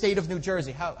in the state of New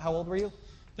Jersey. How old were you?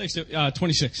 Thanks,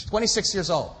 26. 26 years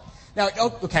old. Now,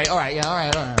 okay, all right.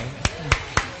 Okay.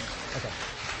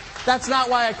 That's not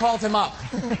why I called him up.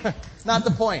 Not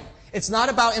the point. It's not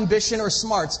about ambition or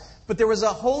smarts, but there was a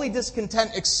holy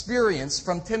discontent experience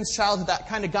from Tim's childhood that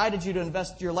kind of guided you to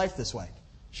invest your life this way.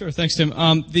 Sure, thanks, Tim.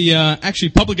 Actually,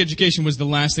 public education was the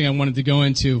last thing I wanted to go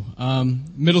into.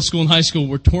 Middle school and high school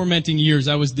were tormenting years.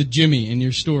 I was the Jimmy in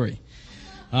your story.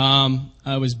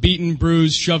 I was beaten,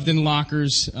 bruised, shoved in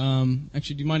lockers.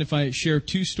 Actually, do you mind if I share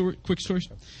two quick stories?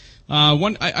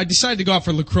 One, I decided to go out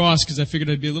for lacrosse because I figured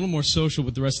I'd be a little more social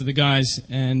with the rest of the guys.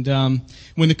 And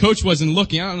when the coach wasn't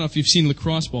looking, I don't know if you've seen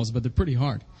lacrosse balls, but they're pretty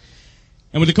hard.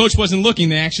 And when the coach wasn't looking,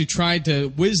 they actually tried to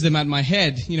whiz them at my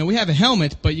head. You know, we have a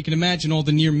helmet, but you can imagine all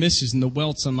the near misses and the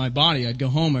welts on my body. I'd go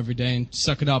home every day and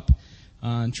suck it up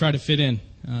and try to fit in.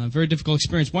 Very difficult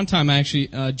experience. One time, I actually,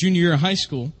 junior year of high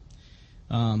school,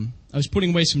 I was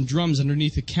putting away some drums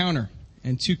underneath the counter,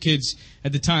 and two kids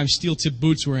at the time, steel-tip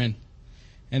boots were in.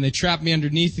 And they trapped me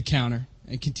underneath the counter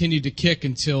and continued to kick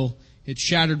until it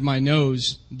shattered my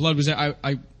nose. Blood was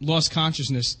I lost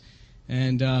consciousness.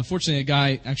 And fortunately, a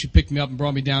guy actually picked me up and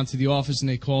brought me down to the office, and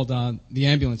they called the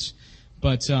ambulance.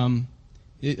 But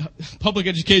public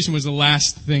education was the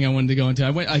last thing I wanted to go into.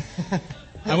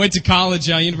 I went to college,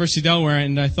 University of Delaware,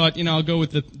 and I thought, I'll go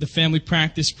with the family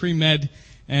practice, pre-med.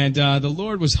 And the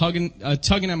Lord was tugging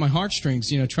at my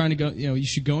heartstrings, trying to go, you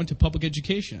should go into public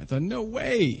education. I thought, no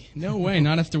way,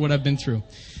 not after what I've been through.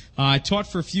 I taught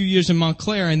for a few years in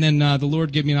Montclair, and then the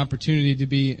Lord gave me an opportunity to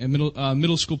be a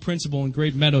middle school principal in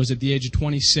Great Meadows at the age of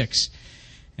 26.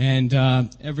 And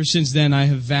ever since then, I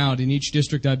have vowed in each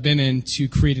district I've been in to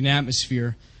create an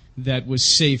atmosphere that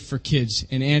was safe for kids,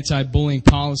 an anti-bullying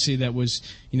policy that was,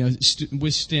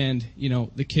 withstand,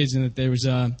 the kids, and that there was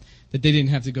that they didn't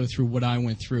have to go through what I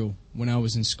went through when I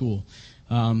was in school.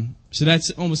 So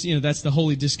that's almost, that's the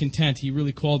holy discontent he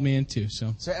really called me into.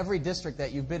 So every district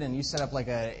that you've been in, you set up like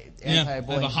a I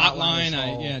anti-bullying have a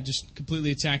hotline. Just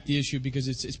completely attack the issue because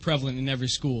it's prevalent in every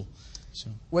school. So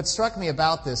what struck me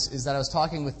about this is that I was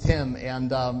talking with Tim,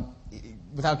 and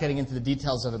without getting into the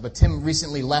details of it, but Tim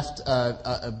recently left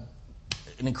an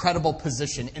incredible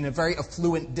position in a very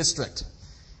affluent district,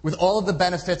 with all of the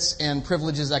benefits and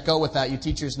privileges that go with that. You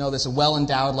teachers know this, a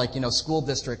well-endowed, school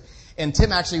district. And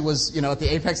Tim actually was, at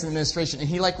the apex of administration, and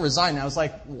he, resigned. And I was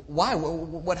like, why?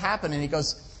 What happened? And he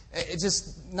goes, it's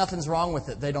just, nothing's wrong with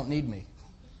it. They don't need me.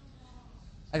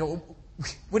 I go,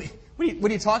 what are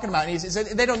you talking about? And he said,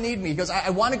 they don't need me. He goes,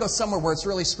 I want to go somewhere where it's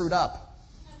really screwed up.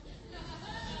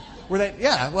 Where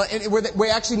they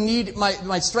actually need,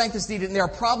 my strength is needed, and there are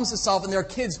problems to solve, and there are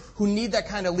kids who need that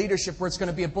kind of leadership where it's going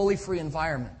to be a bully-free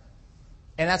environment.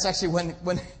 And that's actually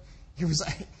when he was,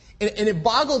 and it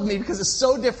boggled me because it's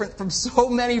so different from so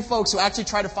many folks who actually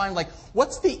try to find,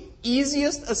 what's the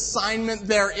easiest assignment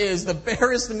there is, the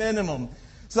barest minimum,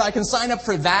 so that I can sign up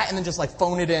for that and then just,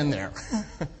 phone it in there.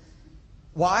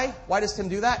 Why? Why does Tim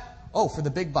do that? Oh, for the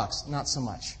big bucks, not so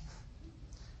much.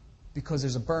 Because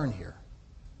there's a burn here.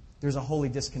 There's a holy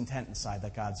discontent inside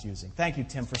that God's using. Thank you,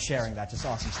 Tim, for sharing that. Just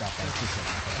awesome stuff. I appreciate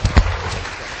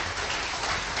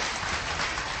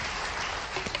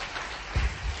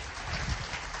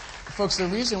it. Folks, the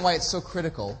reason why it's so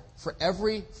critical for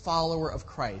every follower of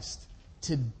Christ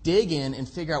to dig in and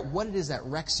figure out what it is that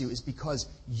wrecks you is because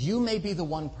you may be the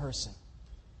one person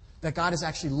that God is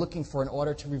actually looking for in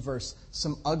order to reverse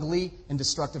some ugly and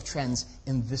destructive trends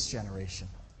in this generation.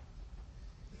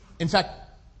 In fact,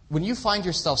 when you find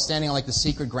yourself standing on the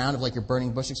secret ground of your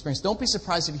burning bush experience, don't be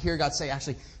surprised if you hear God say,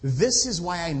 actually, this is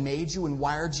why I made you and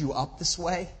wired you up this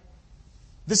way.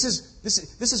 This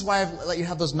is why I've let you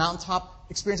have those mountaintop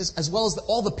experiences, as well as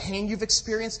all the pain you've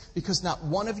experienced, because not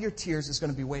one of your tears is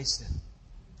going to be wasted.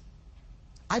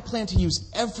 I plan to use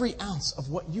every ounce of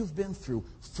what you've been through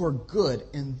for good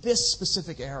in this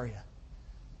specific area.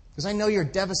 Because I know you're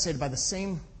devastated by the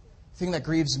same thing that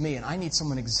grieves me, and I need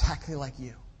someone exactly like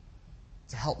you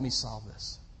to help me solve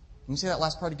this. Let me say that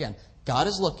last part again. God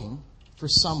is looking for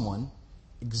someone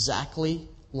exactly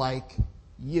like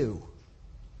you.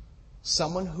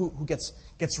 Someone who gets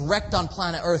wrecked on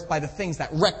planet Earth by the things that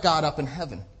wreck God up in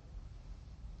heaven,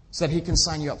 so that He can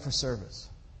sign you up for service.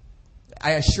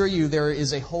 I assure you there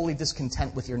is a holy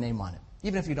discontent with your name on it,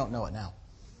 even if you don't know it now.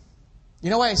 You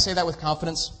know why I say that with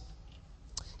confidence?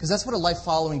 Because that's what a life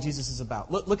following Jesus is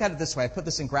about. Look at it this way. I put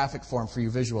this in graphic form for you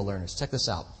visual learners. Check this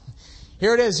out.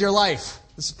 Here it is, your life.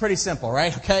 This is pretty simple,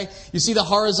 right? Okay? You see the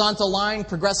horizontal line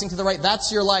progressing to the right?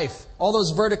 That's your life. All those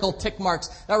vertical tick marks,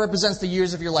 that represents the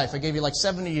years of your life. I gave you like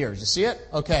 70 years. You see it?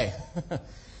 Okay.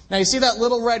 Now you see that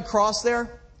little red cross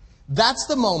there? That's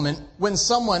the moment when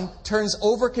someone turns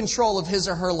over control of his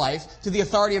or her life to the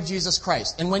authority of Jesus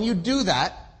Christ. And when you do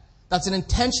that, that's an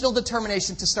intentional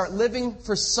determination to start living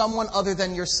for someone other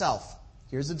than yourself.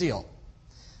 Here's the deal.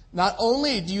 Not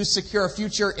only do you secure a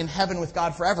future in heaven with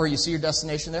God forever, you see your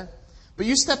destination there, but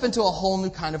you step into a whole new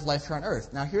kind of life here on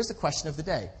earth. Now, here's the question of the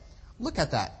day. Look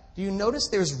at that. Do you notice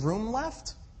there's room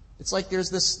left? It's like there's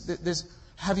this.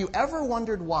 Have you ever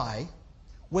wondered why,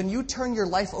 when you turn your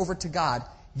life over to God,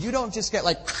 you don't just get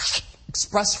like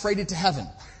express freighted to heaven?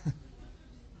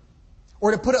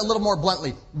 Or to put it a little more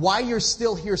bluntly, why you're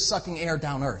still here sucking air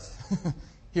down earth?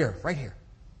 Here, right here.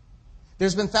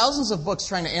 There's been thousands of books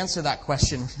trying to answer that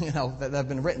question, that have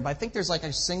been written. But I think there's like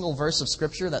a single verse of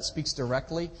Scripture that speaks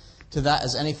directly to that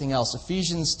as anything else.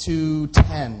 Ephesians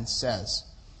 2:10 says,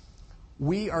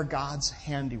 "We are God's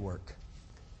handiwork,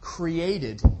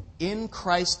 created in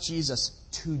Christ Jesus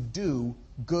to do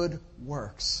good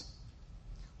works,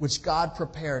 which God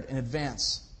prepared in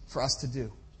advance for us to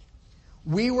do."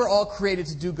 We were all created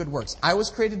to do good works. I was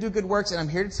created to do good works, and I'm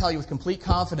here to tell you with complete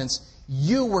confidence,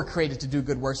 you were created to do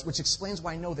good works, which explains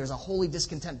why I know there's a holy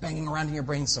discontent banging around in your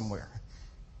brain somewhere.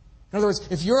 In other words,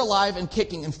 if you're alive and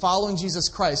kicking and following Jesus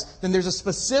Christ, then there's a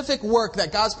specific work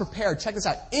that God's prepared, check this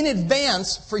out, in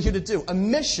advance for you to do. A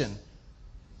mission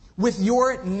with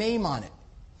your name on it.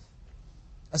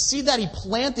 A seed that He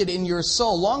planted in your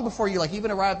soul long before you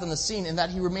even arrived on the scene, and that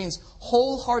He remains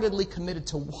wholeheartedly committed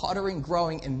to watering,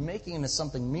 growing, and making into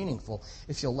something meaningful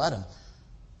if you'll let Him.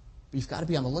 But you've got to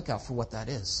be on the lookout for what that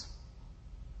is.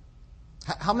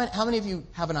 How many of you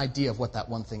have an idea of what that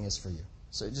one thing is for you?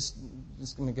 So just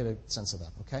going to get a sense of that,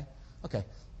 okay? Okay,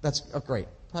 that's great.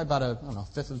 Probably about a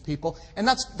fifth of the people. And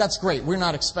that's great. We're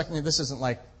not expecting it. This isn't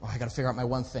like, I got to figure out my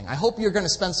one thing. I hope you're going to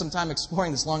spend some time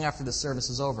exploring this long after this service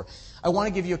is over. I want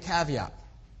to give you a caveat.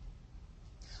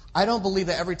 I don't believe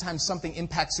that every time something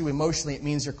impacts you emotionally, it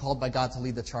means you're called by God to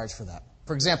lead the charge for that.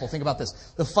 For example, think about this.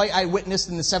 The fight I witnessed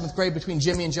in the 7th grade between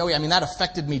Jimmy and Joey, that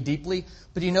affected me deeply.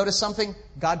 But do you notice something?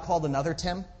 God called another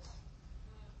Tim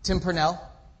Purnell,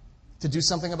 to do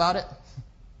something about it.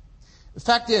 The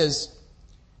fact is,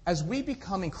 as we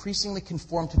become increasingly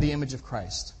conformed to the image of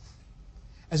Christ,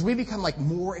 as we become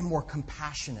more and more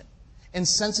compassionate and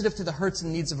sensitive to the hurts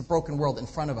and needs of a broken world in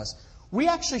front of us, we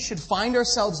actually should find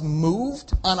ourselves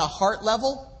moved on a heart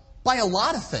level by a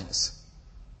lot of things,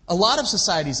 a lot of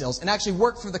society's ills, and actually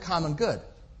work for the common good.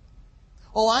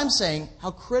 All I'm saying, how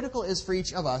critical it is for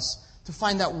each of us to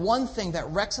find that one thing that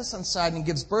wrecks us inside and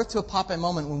gives birth to a Popeye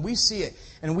moment when we see it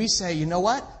and we say, you know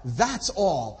what? That's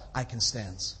all I can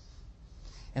stand.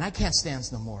 And I can't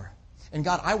stand no more. And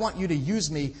God, I want you to use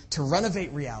me to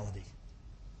renovate reality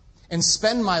and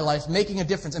spend my life making a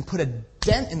difference and put a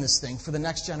dent in this thing for the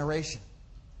next generation.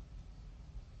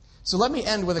 So let me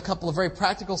end with a couple of very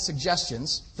practical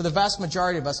suggestions for the vast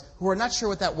majority of us who are not sure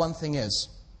what that one thing is.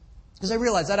 Because I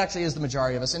realize that actually is the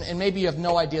majority of us. And maybe you have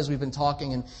no idea as we've been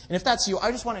talking. And if that's you,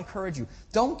 I just want to encourage you.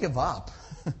 Don't give up.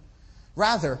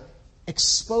 Rather,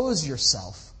 expose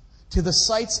yourself to the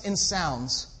sights and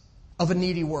sounds of a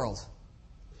needy world.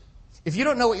 If you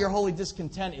don't know what your holy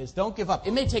discontent is, don't give up.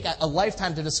 It may take a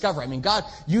lifetime to discover. God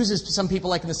uses some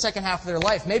people in the second half of their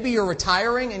life. Maybe you're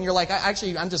retiring and you're like, I'm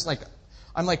in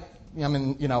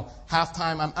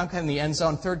halftime. I'm kind of in the end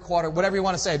zone, third quarter, whatever you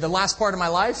want to say. The last part of my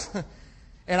life.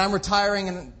 And I'm retiring,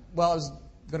 and, I was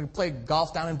going to play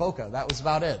golf down in Boca. That was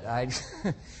about it.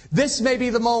 This may be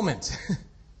the moment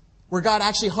where God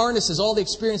actually harnesses all the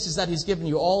experiences that He's given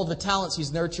you, all of the talents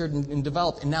He's nurtured and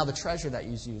developed, and now the treasure that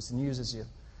He's used and uses you.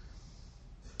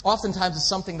 Oftentimes, it's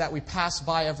something that we pass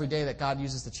by every day that God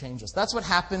uses to change us. That's what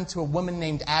happened to a woman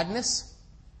named Agnes.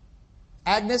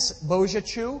 Agnes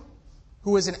Bojachu,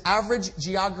 who was an average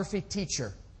geography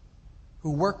teacher, who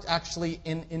worked actually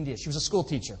in India. She was a school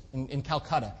teacher in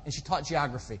Calcutta, and she taught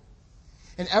geography.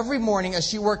 And every morning as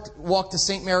she walked to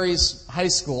St. Mary's High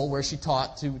School, where she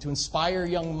taught to inspire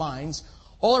young minds,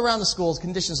 all around the schools,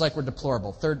 conditions were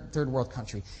deplorable, third world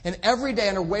country. And every day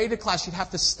on her way to class, she'd have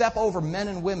to step over men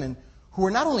and women who were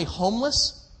not only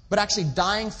homeless, but actually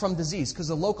dying from disease, because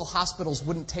the local hospitals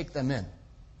wouldn't take them in.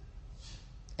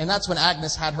 And that's when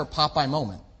Agnes had her Popeye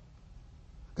moment.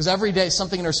 Because every day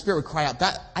something in her spirit would cry out,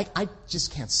 I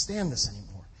just can't stand this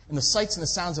anymore. And the sights and the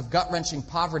sounds of gut-wrenching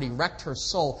poverty wrecked her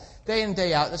soul day in,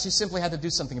 day out, that she simply had to do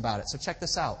something about it. So check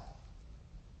this out.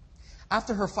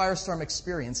 After her firestorm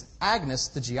experience, Agnes,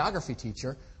 the geography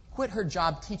teacher, quit her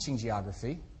job teaching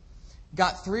geography,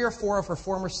 got 3 or 4 of her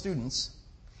former students,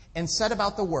 and set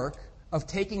about the work of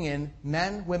taking in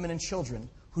men, women, and children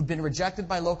who'd been rejected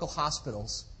by local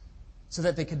hospitals so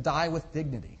that they could die with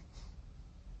dignity.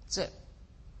 That's it.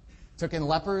 Took in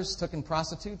lepers, took in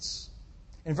prostitutes,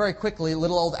 and very quickly,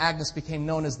 little old Agnes became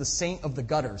known as the saint of the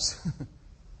gutters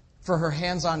for her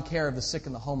hands-on care of the sick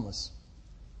and the homeless.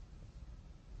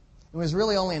 It was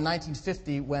really only in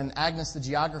 1950 when Agnes, the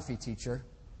geography teacher,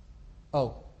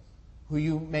 who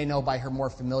you may know by her more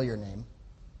familiar name,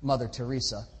 Mother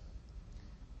Teresa,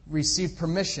 received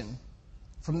permission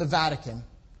from the Vatican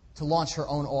to launch her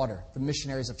own order, the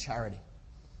Missionaries of Charity.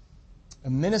 A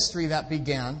ministry that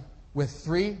began with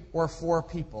 3 or 4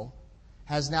 people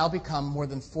has now become more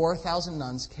than 4,000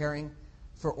 nuns caring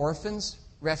for orphans,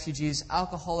 refugees,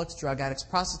 alcoholics, drug addicts,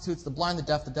 prostitutes, the blind, the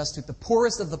deaf, the destitute, the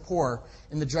poorest of the poor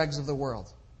in the dregs of the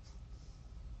world.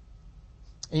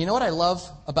 And you know what I love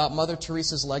about Mother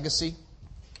Teresa's legacy?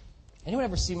 Anyone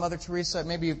ever see Mother Teresa?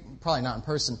 Probably not in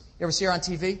person. You ever see her on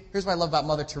TV? Here's what I love about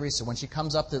Mother Teresa. When she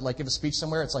comes up to give a speech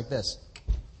somewhere, it's like this.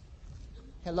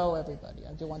 Hello, everybody.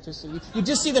 I do want to see you. You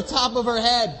just see the top of her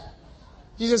head.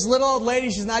 She's this little old lady.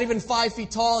 She's not even 5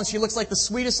 feet tall, and she looks like the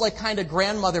sweetest, kind of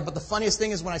grandmother. But the funniest thing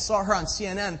is when I saw her on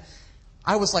CNN,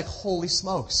 I was like, holy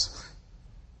smokes.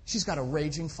 She's got a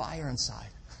raging fire inside.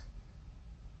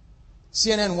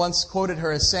 CNN once quoted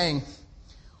her as saying,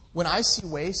 "When I see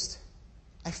waste,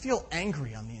 I feel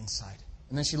angry on the inside."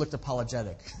 And then she looked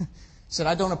apologetic. Said,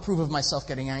 "I don't approve of myself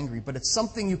getting angry, but it's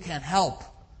something you can't help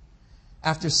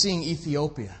after seeing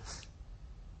Ethiopia."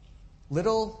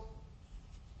 Little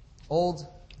old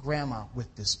grandma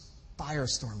with this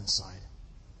firestorm inside.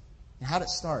 And how did it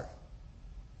start?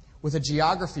 With a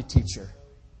geography teacher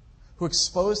who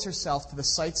exposed herself to the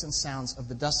sights and sounds of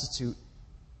the destitute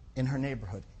in her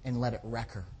neighborhood and let it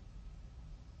wreck her.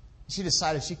 She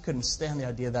decided she couldn't stand the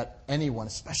idea that anyone,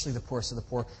 especially the poorest of the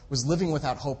poor, was living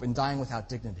without hope and dying without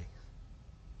dignity.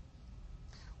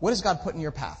 What has God put in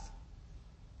your path?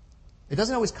 It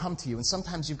doesn't always come to you, and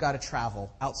sometimes you've got to travel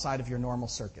outside of your normal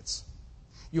circuits.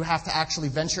 You have to actually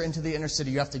venture into the inner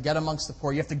city. You have to get amongst the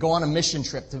poor. You have to go on a mission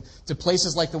trip to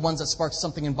places like the ones that sparked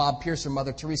something in Bob Pierce or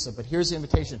Mother Teresa. But here's the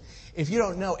invitation. If you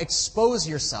don't know, expose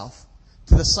yourself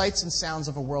to the sights and sounds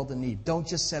of a world in need. Don't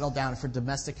just settle down for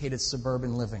domesticated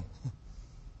suburban living.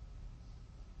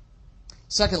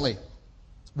 Secondly,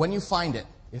 when you find it,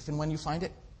 if and when you find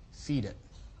it, feed it.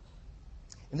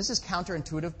 And this is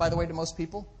counterintuitive, by the way, to most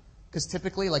people. Because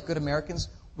typically, like good Americans,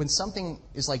 when something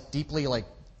is deeply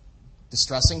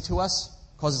distressing to us,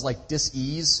 causes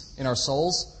dis-ease in our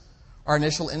souls, our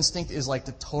initial instinct is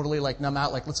to totally numb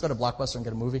out. Let's go to Blockbuster and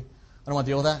get a movie. I don't want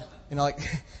to deal with that.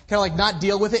 Kind of not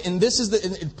deal with it. And this is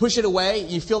and push it away.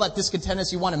 You feel that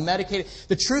discontentness. You want to medicate it.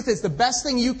 The truth is, the best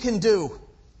thing you can do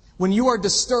when you are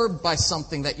disturbed by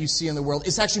something that you see in the world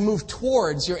is actually move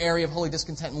towards your area of holy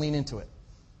discontent and lean into it.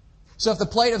 So if the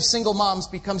plight of single moms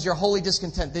becomes your holy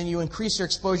discontent, then you increase your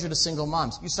exposure to single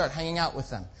moms. You start hanging out with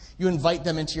them. You invite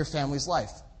them into your family's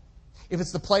life. If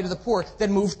it's the plight of the poor,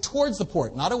 then move towards the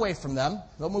poor, not away from them.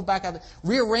 Don't move back out.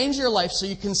 Rearrange your life so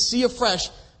you can see afresh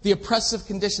the oppressive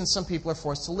conditions some people are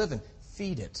forced to live in.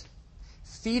 Feed it.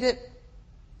 Feed it.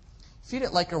 Feed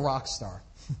it like a rock star.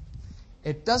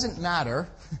 It doesn't matter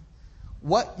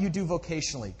what you do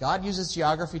vocationally. God uses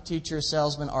geography teachers,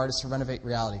 salesmen, artists to renovate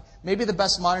reality. Maybe the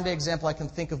best modern-day example I can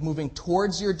think of moving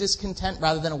towards your discontent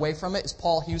rather than away from it is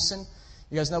Paul Hewson.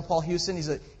 You guys know Paul Hewson? He's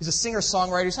a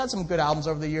singer-songwriter. He's had some good albums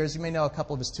over the years. You may know a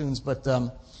couple of his tunes, but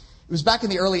it was back in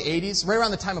the early 80s, right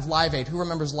around the time of Live Aid. Who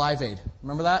remembers Live Aid?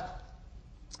 Remember that?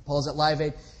 Paul's at Live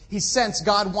Aid. He sensed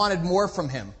God wanted more from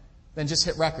him than just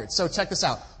hit records. So check this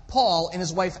out. Paul and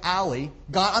his wife Allie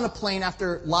got on a plane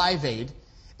after Live Aid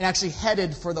and actually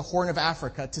headed for the Horn of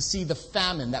Africa to see the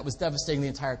famine that was devastating the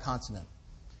entire continent.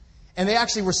 And they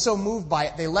actually were so moved by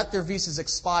it, they let their visas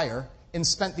expire and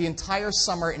spent the entire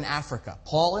summer in Africa,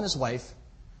 Paul and his wife,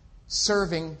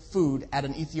 serving food at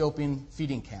an Ethiopian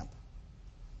feeding camp.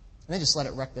 And they just let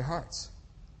it wreck their hearts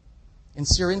and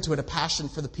sear into it a passion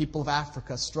for the people of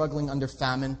Africa struggling under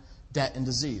famine, debt, and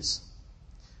disease.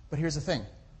 But here's the thing.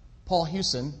 Paul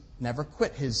Hewson never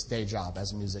quit his day job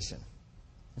as a musician.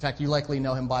 In fact, you likely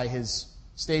know him by his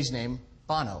stage name,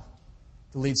 Bono,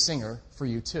 the lead singer for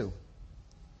U2.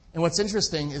 And what's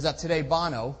interesting is that today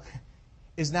Bono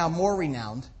is now more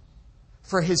renowned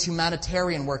for his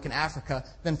humanitarian work in Africa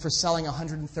than for selling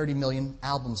 130 million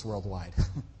albums worldwide.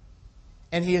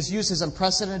 And he has used his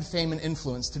unprecedented fame and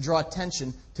influence to draw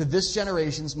attention to this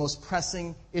generation's most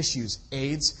pressing issues,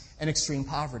 AIDS and extreme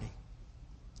poverty.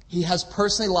 He has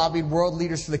personally lobbied world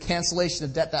leaders for the cancellation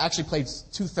of debt that actually played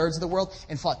 2/3 of the world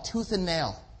and fought tooth and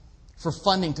nail for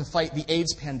funding to fight the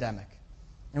AIDS pandemic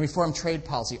and reform trade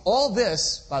policy. All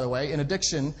this, by the way, in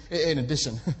addition,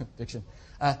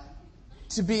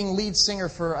 to being lead singer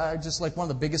for just like one of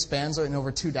the biggest bands in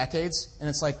over 2 decades. And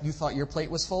it's like, you thought your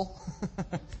plate was full?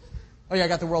 Oh yeah, I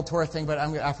got the world tour thing, but I'm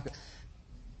going to Africa.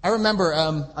 I remember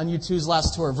on U2's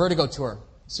last tour, Vertigo tour,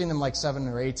 seen them like 7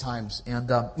 or 8 times. And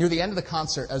near the end of the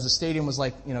concert, as the stadium was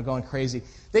like, going crazy,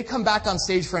 they come back on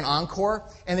stage for an encore,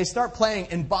 and they start playing,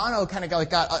 and Bono kind of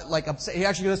got upset. He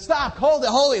actually goes, "Stop, hold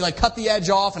it, like cut the edge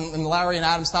off," and Larry and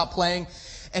Adam stop playing.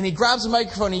 And he grabs a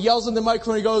microphone, he yells in the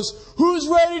microphone, he goes, "Who's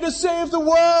ready to save the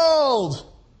world?"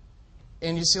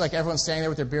 And you see like everyone standing there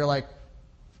with their beer like,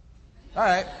 all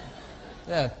right,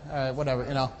 whatever,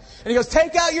 And he goes,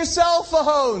 "Take out your cell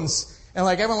phones." And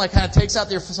like everyone like kind of takes out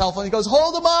their cell phone. He goes,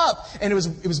 "Hold them up." And it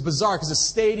was bizarre because the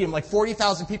stadium, like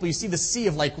 40,000 people, you see the sea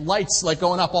of like lights like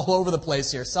going up all over the place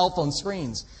here, cell phone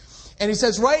screens. And he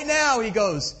says, right now, he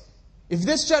goes, "If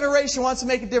this generation wants to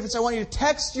make a difference, I want you to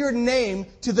text your name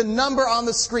to the number on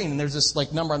the screen." And there's this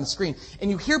like number on the screen. And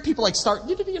you hear people like start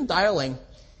dialing.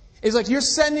 It's like you're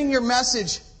sending your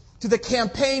message to the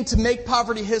campaign to make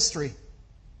poverty history.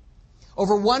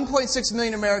 Over 1.6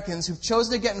 million Americans who've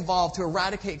chosen to get involved to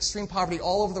eradicate extreme poverty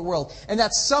all over the world. And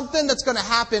that's something that's going to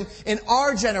happen in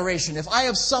our generation if I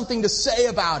have something to say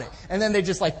about it. And then they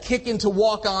just like kick into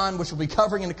Walk On, which we'll be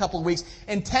covering in a couple of weeks.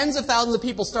 And tens of thousands of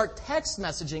people start text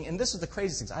messaging. And this is the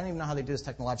craziest thing. I don't even know how they do this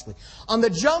technologically. On the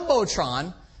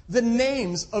Jumbotron, the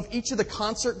names of each of the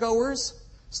concert goers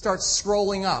start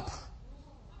scrolling up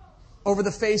over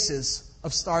the faces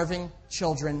of starving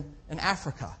children in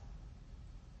Africa.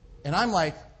 And I'm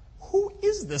like, who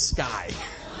is this guy?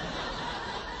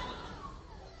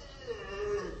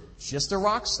 Just a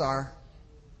rock star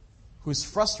who's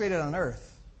frustrated on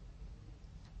earth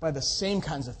by the same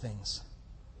kinds of things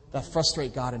that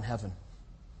frustrate God in heaven.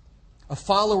 A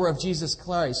follower of Jesus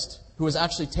Christ who has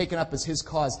actually taken up as his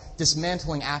cause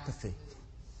dismantling apathy.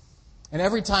 And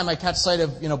every time I catch sight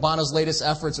of Bono's latest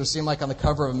efforts or see him like on the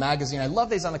cover of a magazine, I love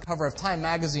that he's on the cover of Time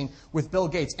magazine with Bill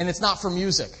Gates. And it's not for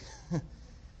music.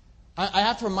 I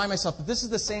have to remind myself that this is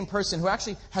the same person who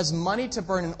actually has money to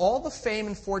burn and all the fame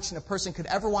and fortune a person could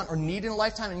ever want or need in a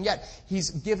lifetime, and yet he's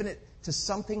given it to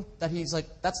something that he's like,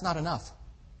 that's not enough.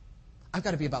 I've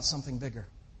got to be about something bigger.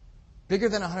 Bigger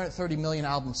than 130 million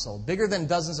albums sold. Bigger than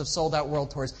dozens of sold-out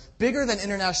world tours. Bigger than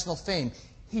international fame.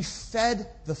 He fed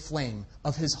the flame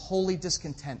of his holy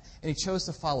discontent, and he chose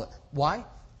to follow it. Why?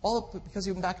 All because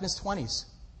he went back in his 20s.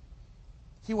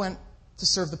 He went to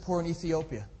serve the poor in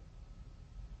Ethiopia.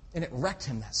 And it wrecked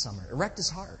him that summer. It wrecked his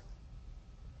heart.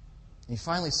 And he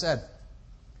finally said,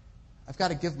 I've got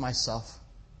to give myself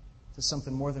to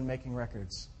something more than making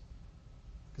records.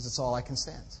 Because it's all I can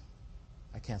stand.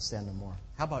 I can't stand no more.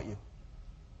 How about you?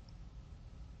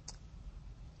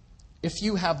 If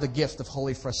you have the gift of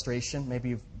holy frustration, maybe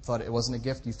you thought it wasn't a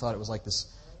gift, you thought it was like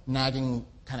this nagging,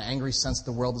 kind of angry sense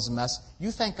the world is a mess,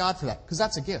 you thank God for that, because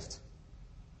that's a gift.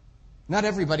 Not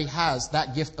everybody has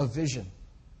that gift of vision.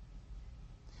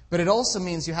 But it also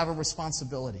means you have a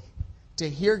responsibility to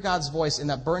hear God's voice in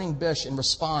that burning bush and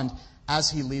respond as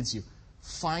he leads you.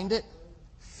 Find it,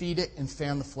 feed it, and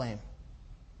fan the flame.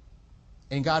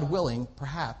 And God willing,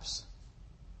 perhaps,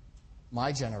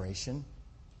 my generation,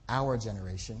 our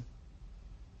generation,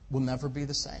 will never be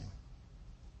the same.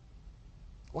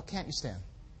 What can't you stand?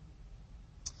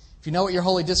 If you know what your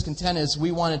holy discontent is,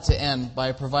 we wanted to end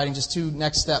by providing just 2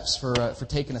 next steps for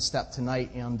taking a step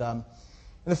tonight. And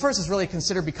the first is really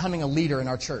consider becoming a leader in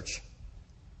our church.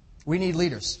 We need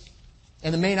leaders.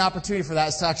 And the main opportunity for that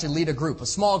is to actually lead a group, a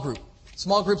small group.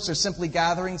 Small groups are simply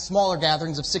smaller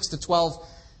gatherings of 6 to 12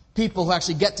 people who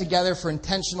actually get together for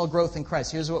intentional growth in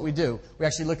Christ. Here's what we do. We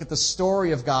actually look at the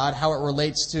story of God, how it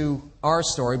relates to our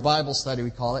story, Bible study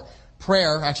we call it,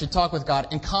 prayer, actually talk with God,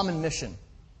 and common mission.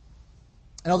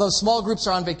 And although small groups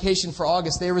are on vacation for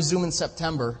August, they resume in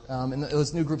September, and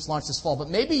those new groups launch this fall. But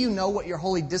maybe you know what your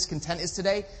holy discontent is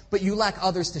today, but you lack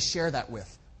others to share that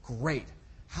with. Great.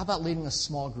 How about leading a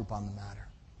small group on the matter?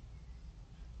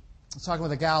 I was talking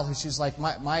with a gal who she's like,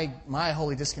 my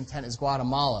holy discontent is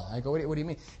Guatemala. I go, what do you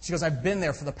mean? She goes, I've been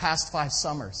there for the past 5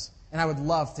 summers, and I would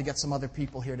love to get some other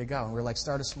people here to go. And we're like,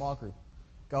 start a small group.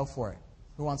 Go for it.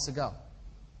 Who wants to go?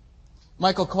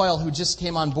 Michael Coyle, who just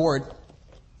came on board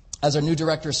as our new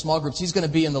director of small groups, he's going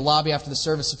to be in the lobby after the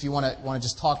service if you want to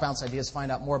just talk, bounce ideas,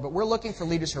 find out more. But we're looking for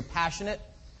leaders who are passionate,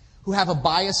 who have a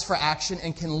bias for action,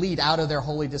 and can lead out of their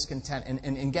holy discontent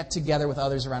and get together with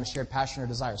others around a shared passion or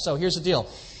desire. So here's the deal.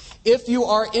 If you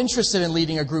are interested in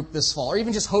leading a group this fall, or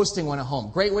even just hosting one at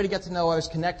home, great way to get to know others,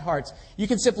 connect hearts, you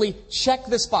can simply check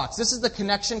this box. This is the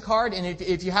connection card, and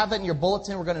if you have that in your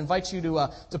bulletin, we're going to invite you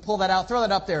to pull that out. Throw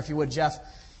that up there if you would, Jeff.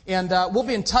 And we'll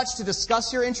be in touch to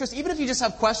discuss your interest. Even if you just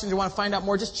have questions or want to find out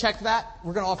more, just check that.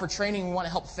 We're going to offer training. We want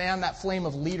to help fan that flame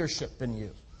of leadership in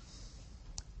you.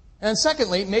 And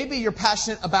secondly, maybe you're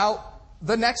passionate about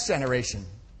the next generation,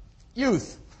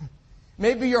 youth.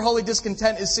 Maybe your holy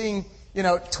discontent is seeing,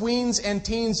 tweens and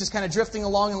teens just kind of drifting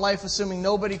along in life, assuming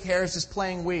nobody cares, just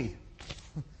playing Wii.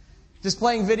 Just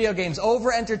playing video games,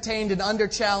 over-entertained and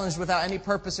under-challenged without any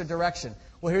purpose or direction.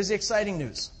 Well, here's the exciting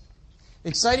news. The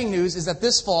exciting news is that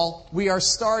this fall, we are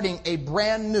starting a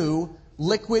brand new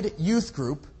Liquid youth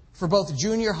group for both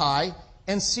junior high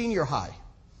and senior high.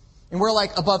 And we're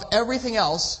like, above everything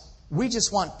else, we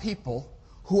just want people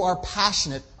who are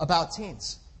passionate about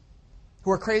teens,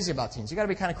 who are crazy about teens. You've got to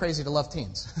be kind of crazy to love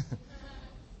teens.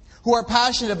 Who are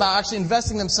passionate about actually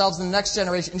investing themselves in the next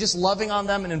generation and just loving on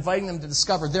them and inviting them to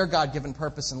discover their God-given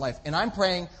purpose in life. And I'm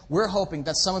praying, we're hoping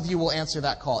that some of you will answer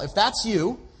that call. If that's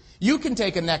you, you can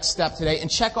take a next step today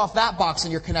and check off that box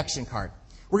on your connection card.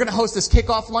 We're going to host this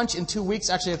kickoff lunch in 2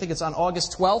 weeks. Actually, I think it's on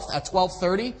August 12th at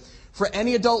 12:30 for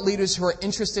any adult leaders who are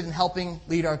interested in helping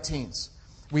lead our teens.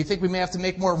 We think we may have to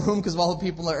make more room because of all the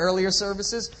people in the earlier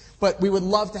services, but we would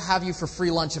love to have you for free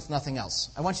lunch if nothing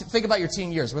else. I want you to think about your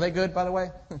teen years. Were they good, by the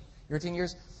way? Your teen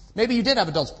years? Maybe you did have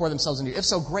adults pour themselves into you. If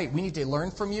so, great. We need to learn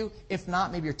from you. If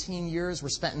not, maybe your teen years were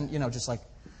spent in, just like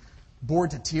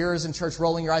bored to tears in church,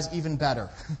 rolling your eyes. Even better.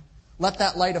 Let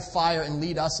that light a fire and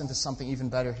lead us into something even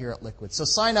better here at Liquid. So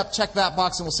sign up, check that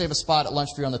box, and we'll save a spot at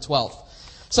lunch for you on the 12th.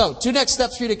 So, 2 next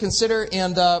steps for you to consider,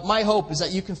 and my hope is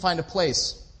that you can find a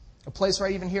place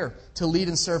right even here, to lead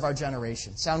and serve our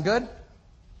generation. Sound good?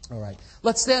 All right.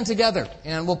 Let's stand together,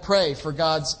 and we'll pray for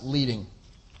God's leading.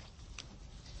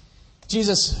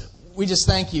 Jesus, we just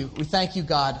thank you. We thank you,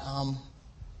 God,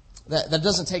 that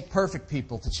doesn't take perfect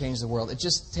people to change the world. It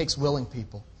just takes willing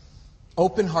people,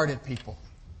 open-hearted people,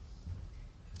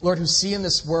 Lord, who see in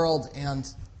this world and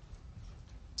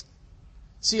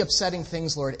see upsetting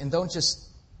things, Lord, and don't just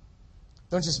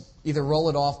either roll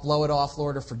it off, blow it off,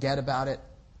 Lord, or forget about it,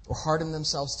 or harden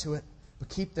themselves to it, but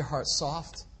keep their hearts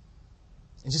soft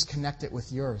and just connect it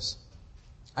with yours.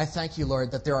 I thank you,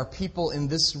 Lord, that there are people in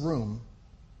this room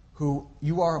who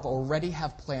you already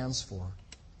have plans for,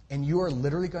 and you are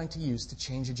literally going to use to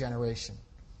change a generation.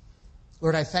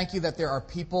 Lord, I thank you that there are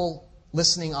people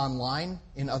listening online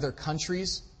in other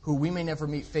countries who we may never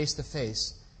meet face to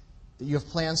face, that you have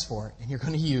plans for, and you're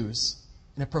going to use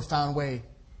in a profound way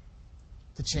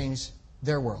to change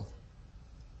their world.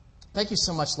 Thank you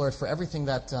so much, Lord, for everything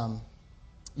that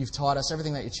you've taught us,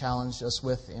 everything that you challenged us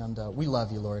with, and we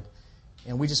love you, Lord,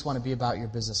 and we just want to be about your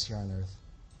business here on earth.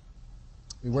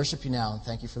 We worship you now and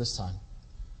thank you for this time.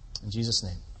 In Jesus'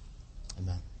 name,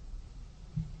 amen.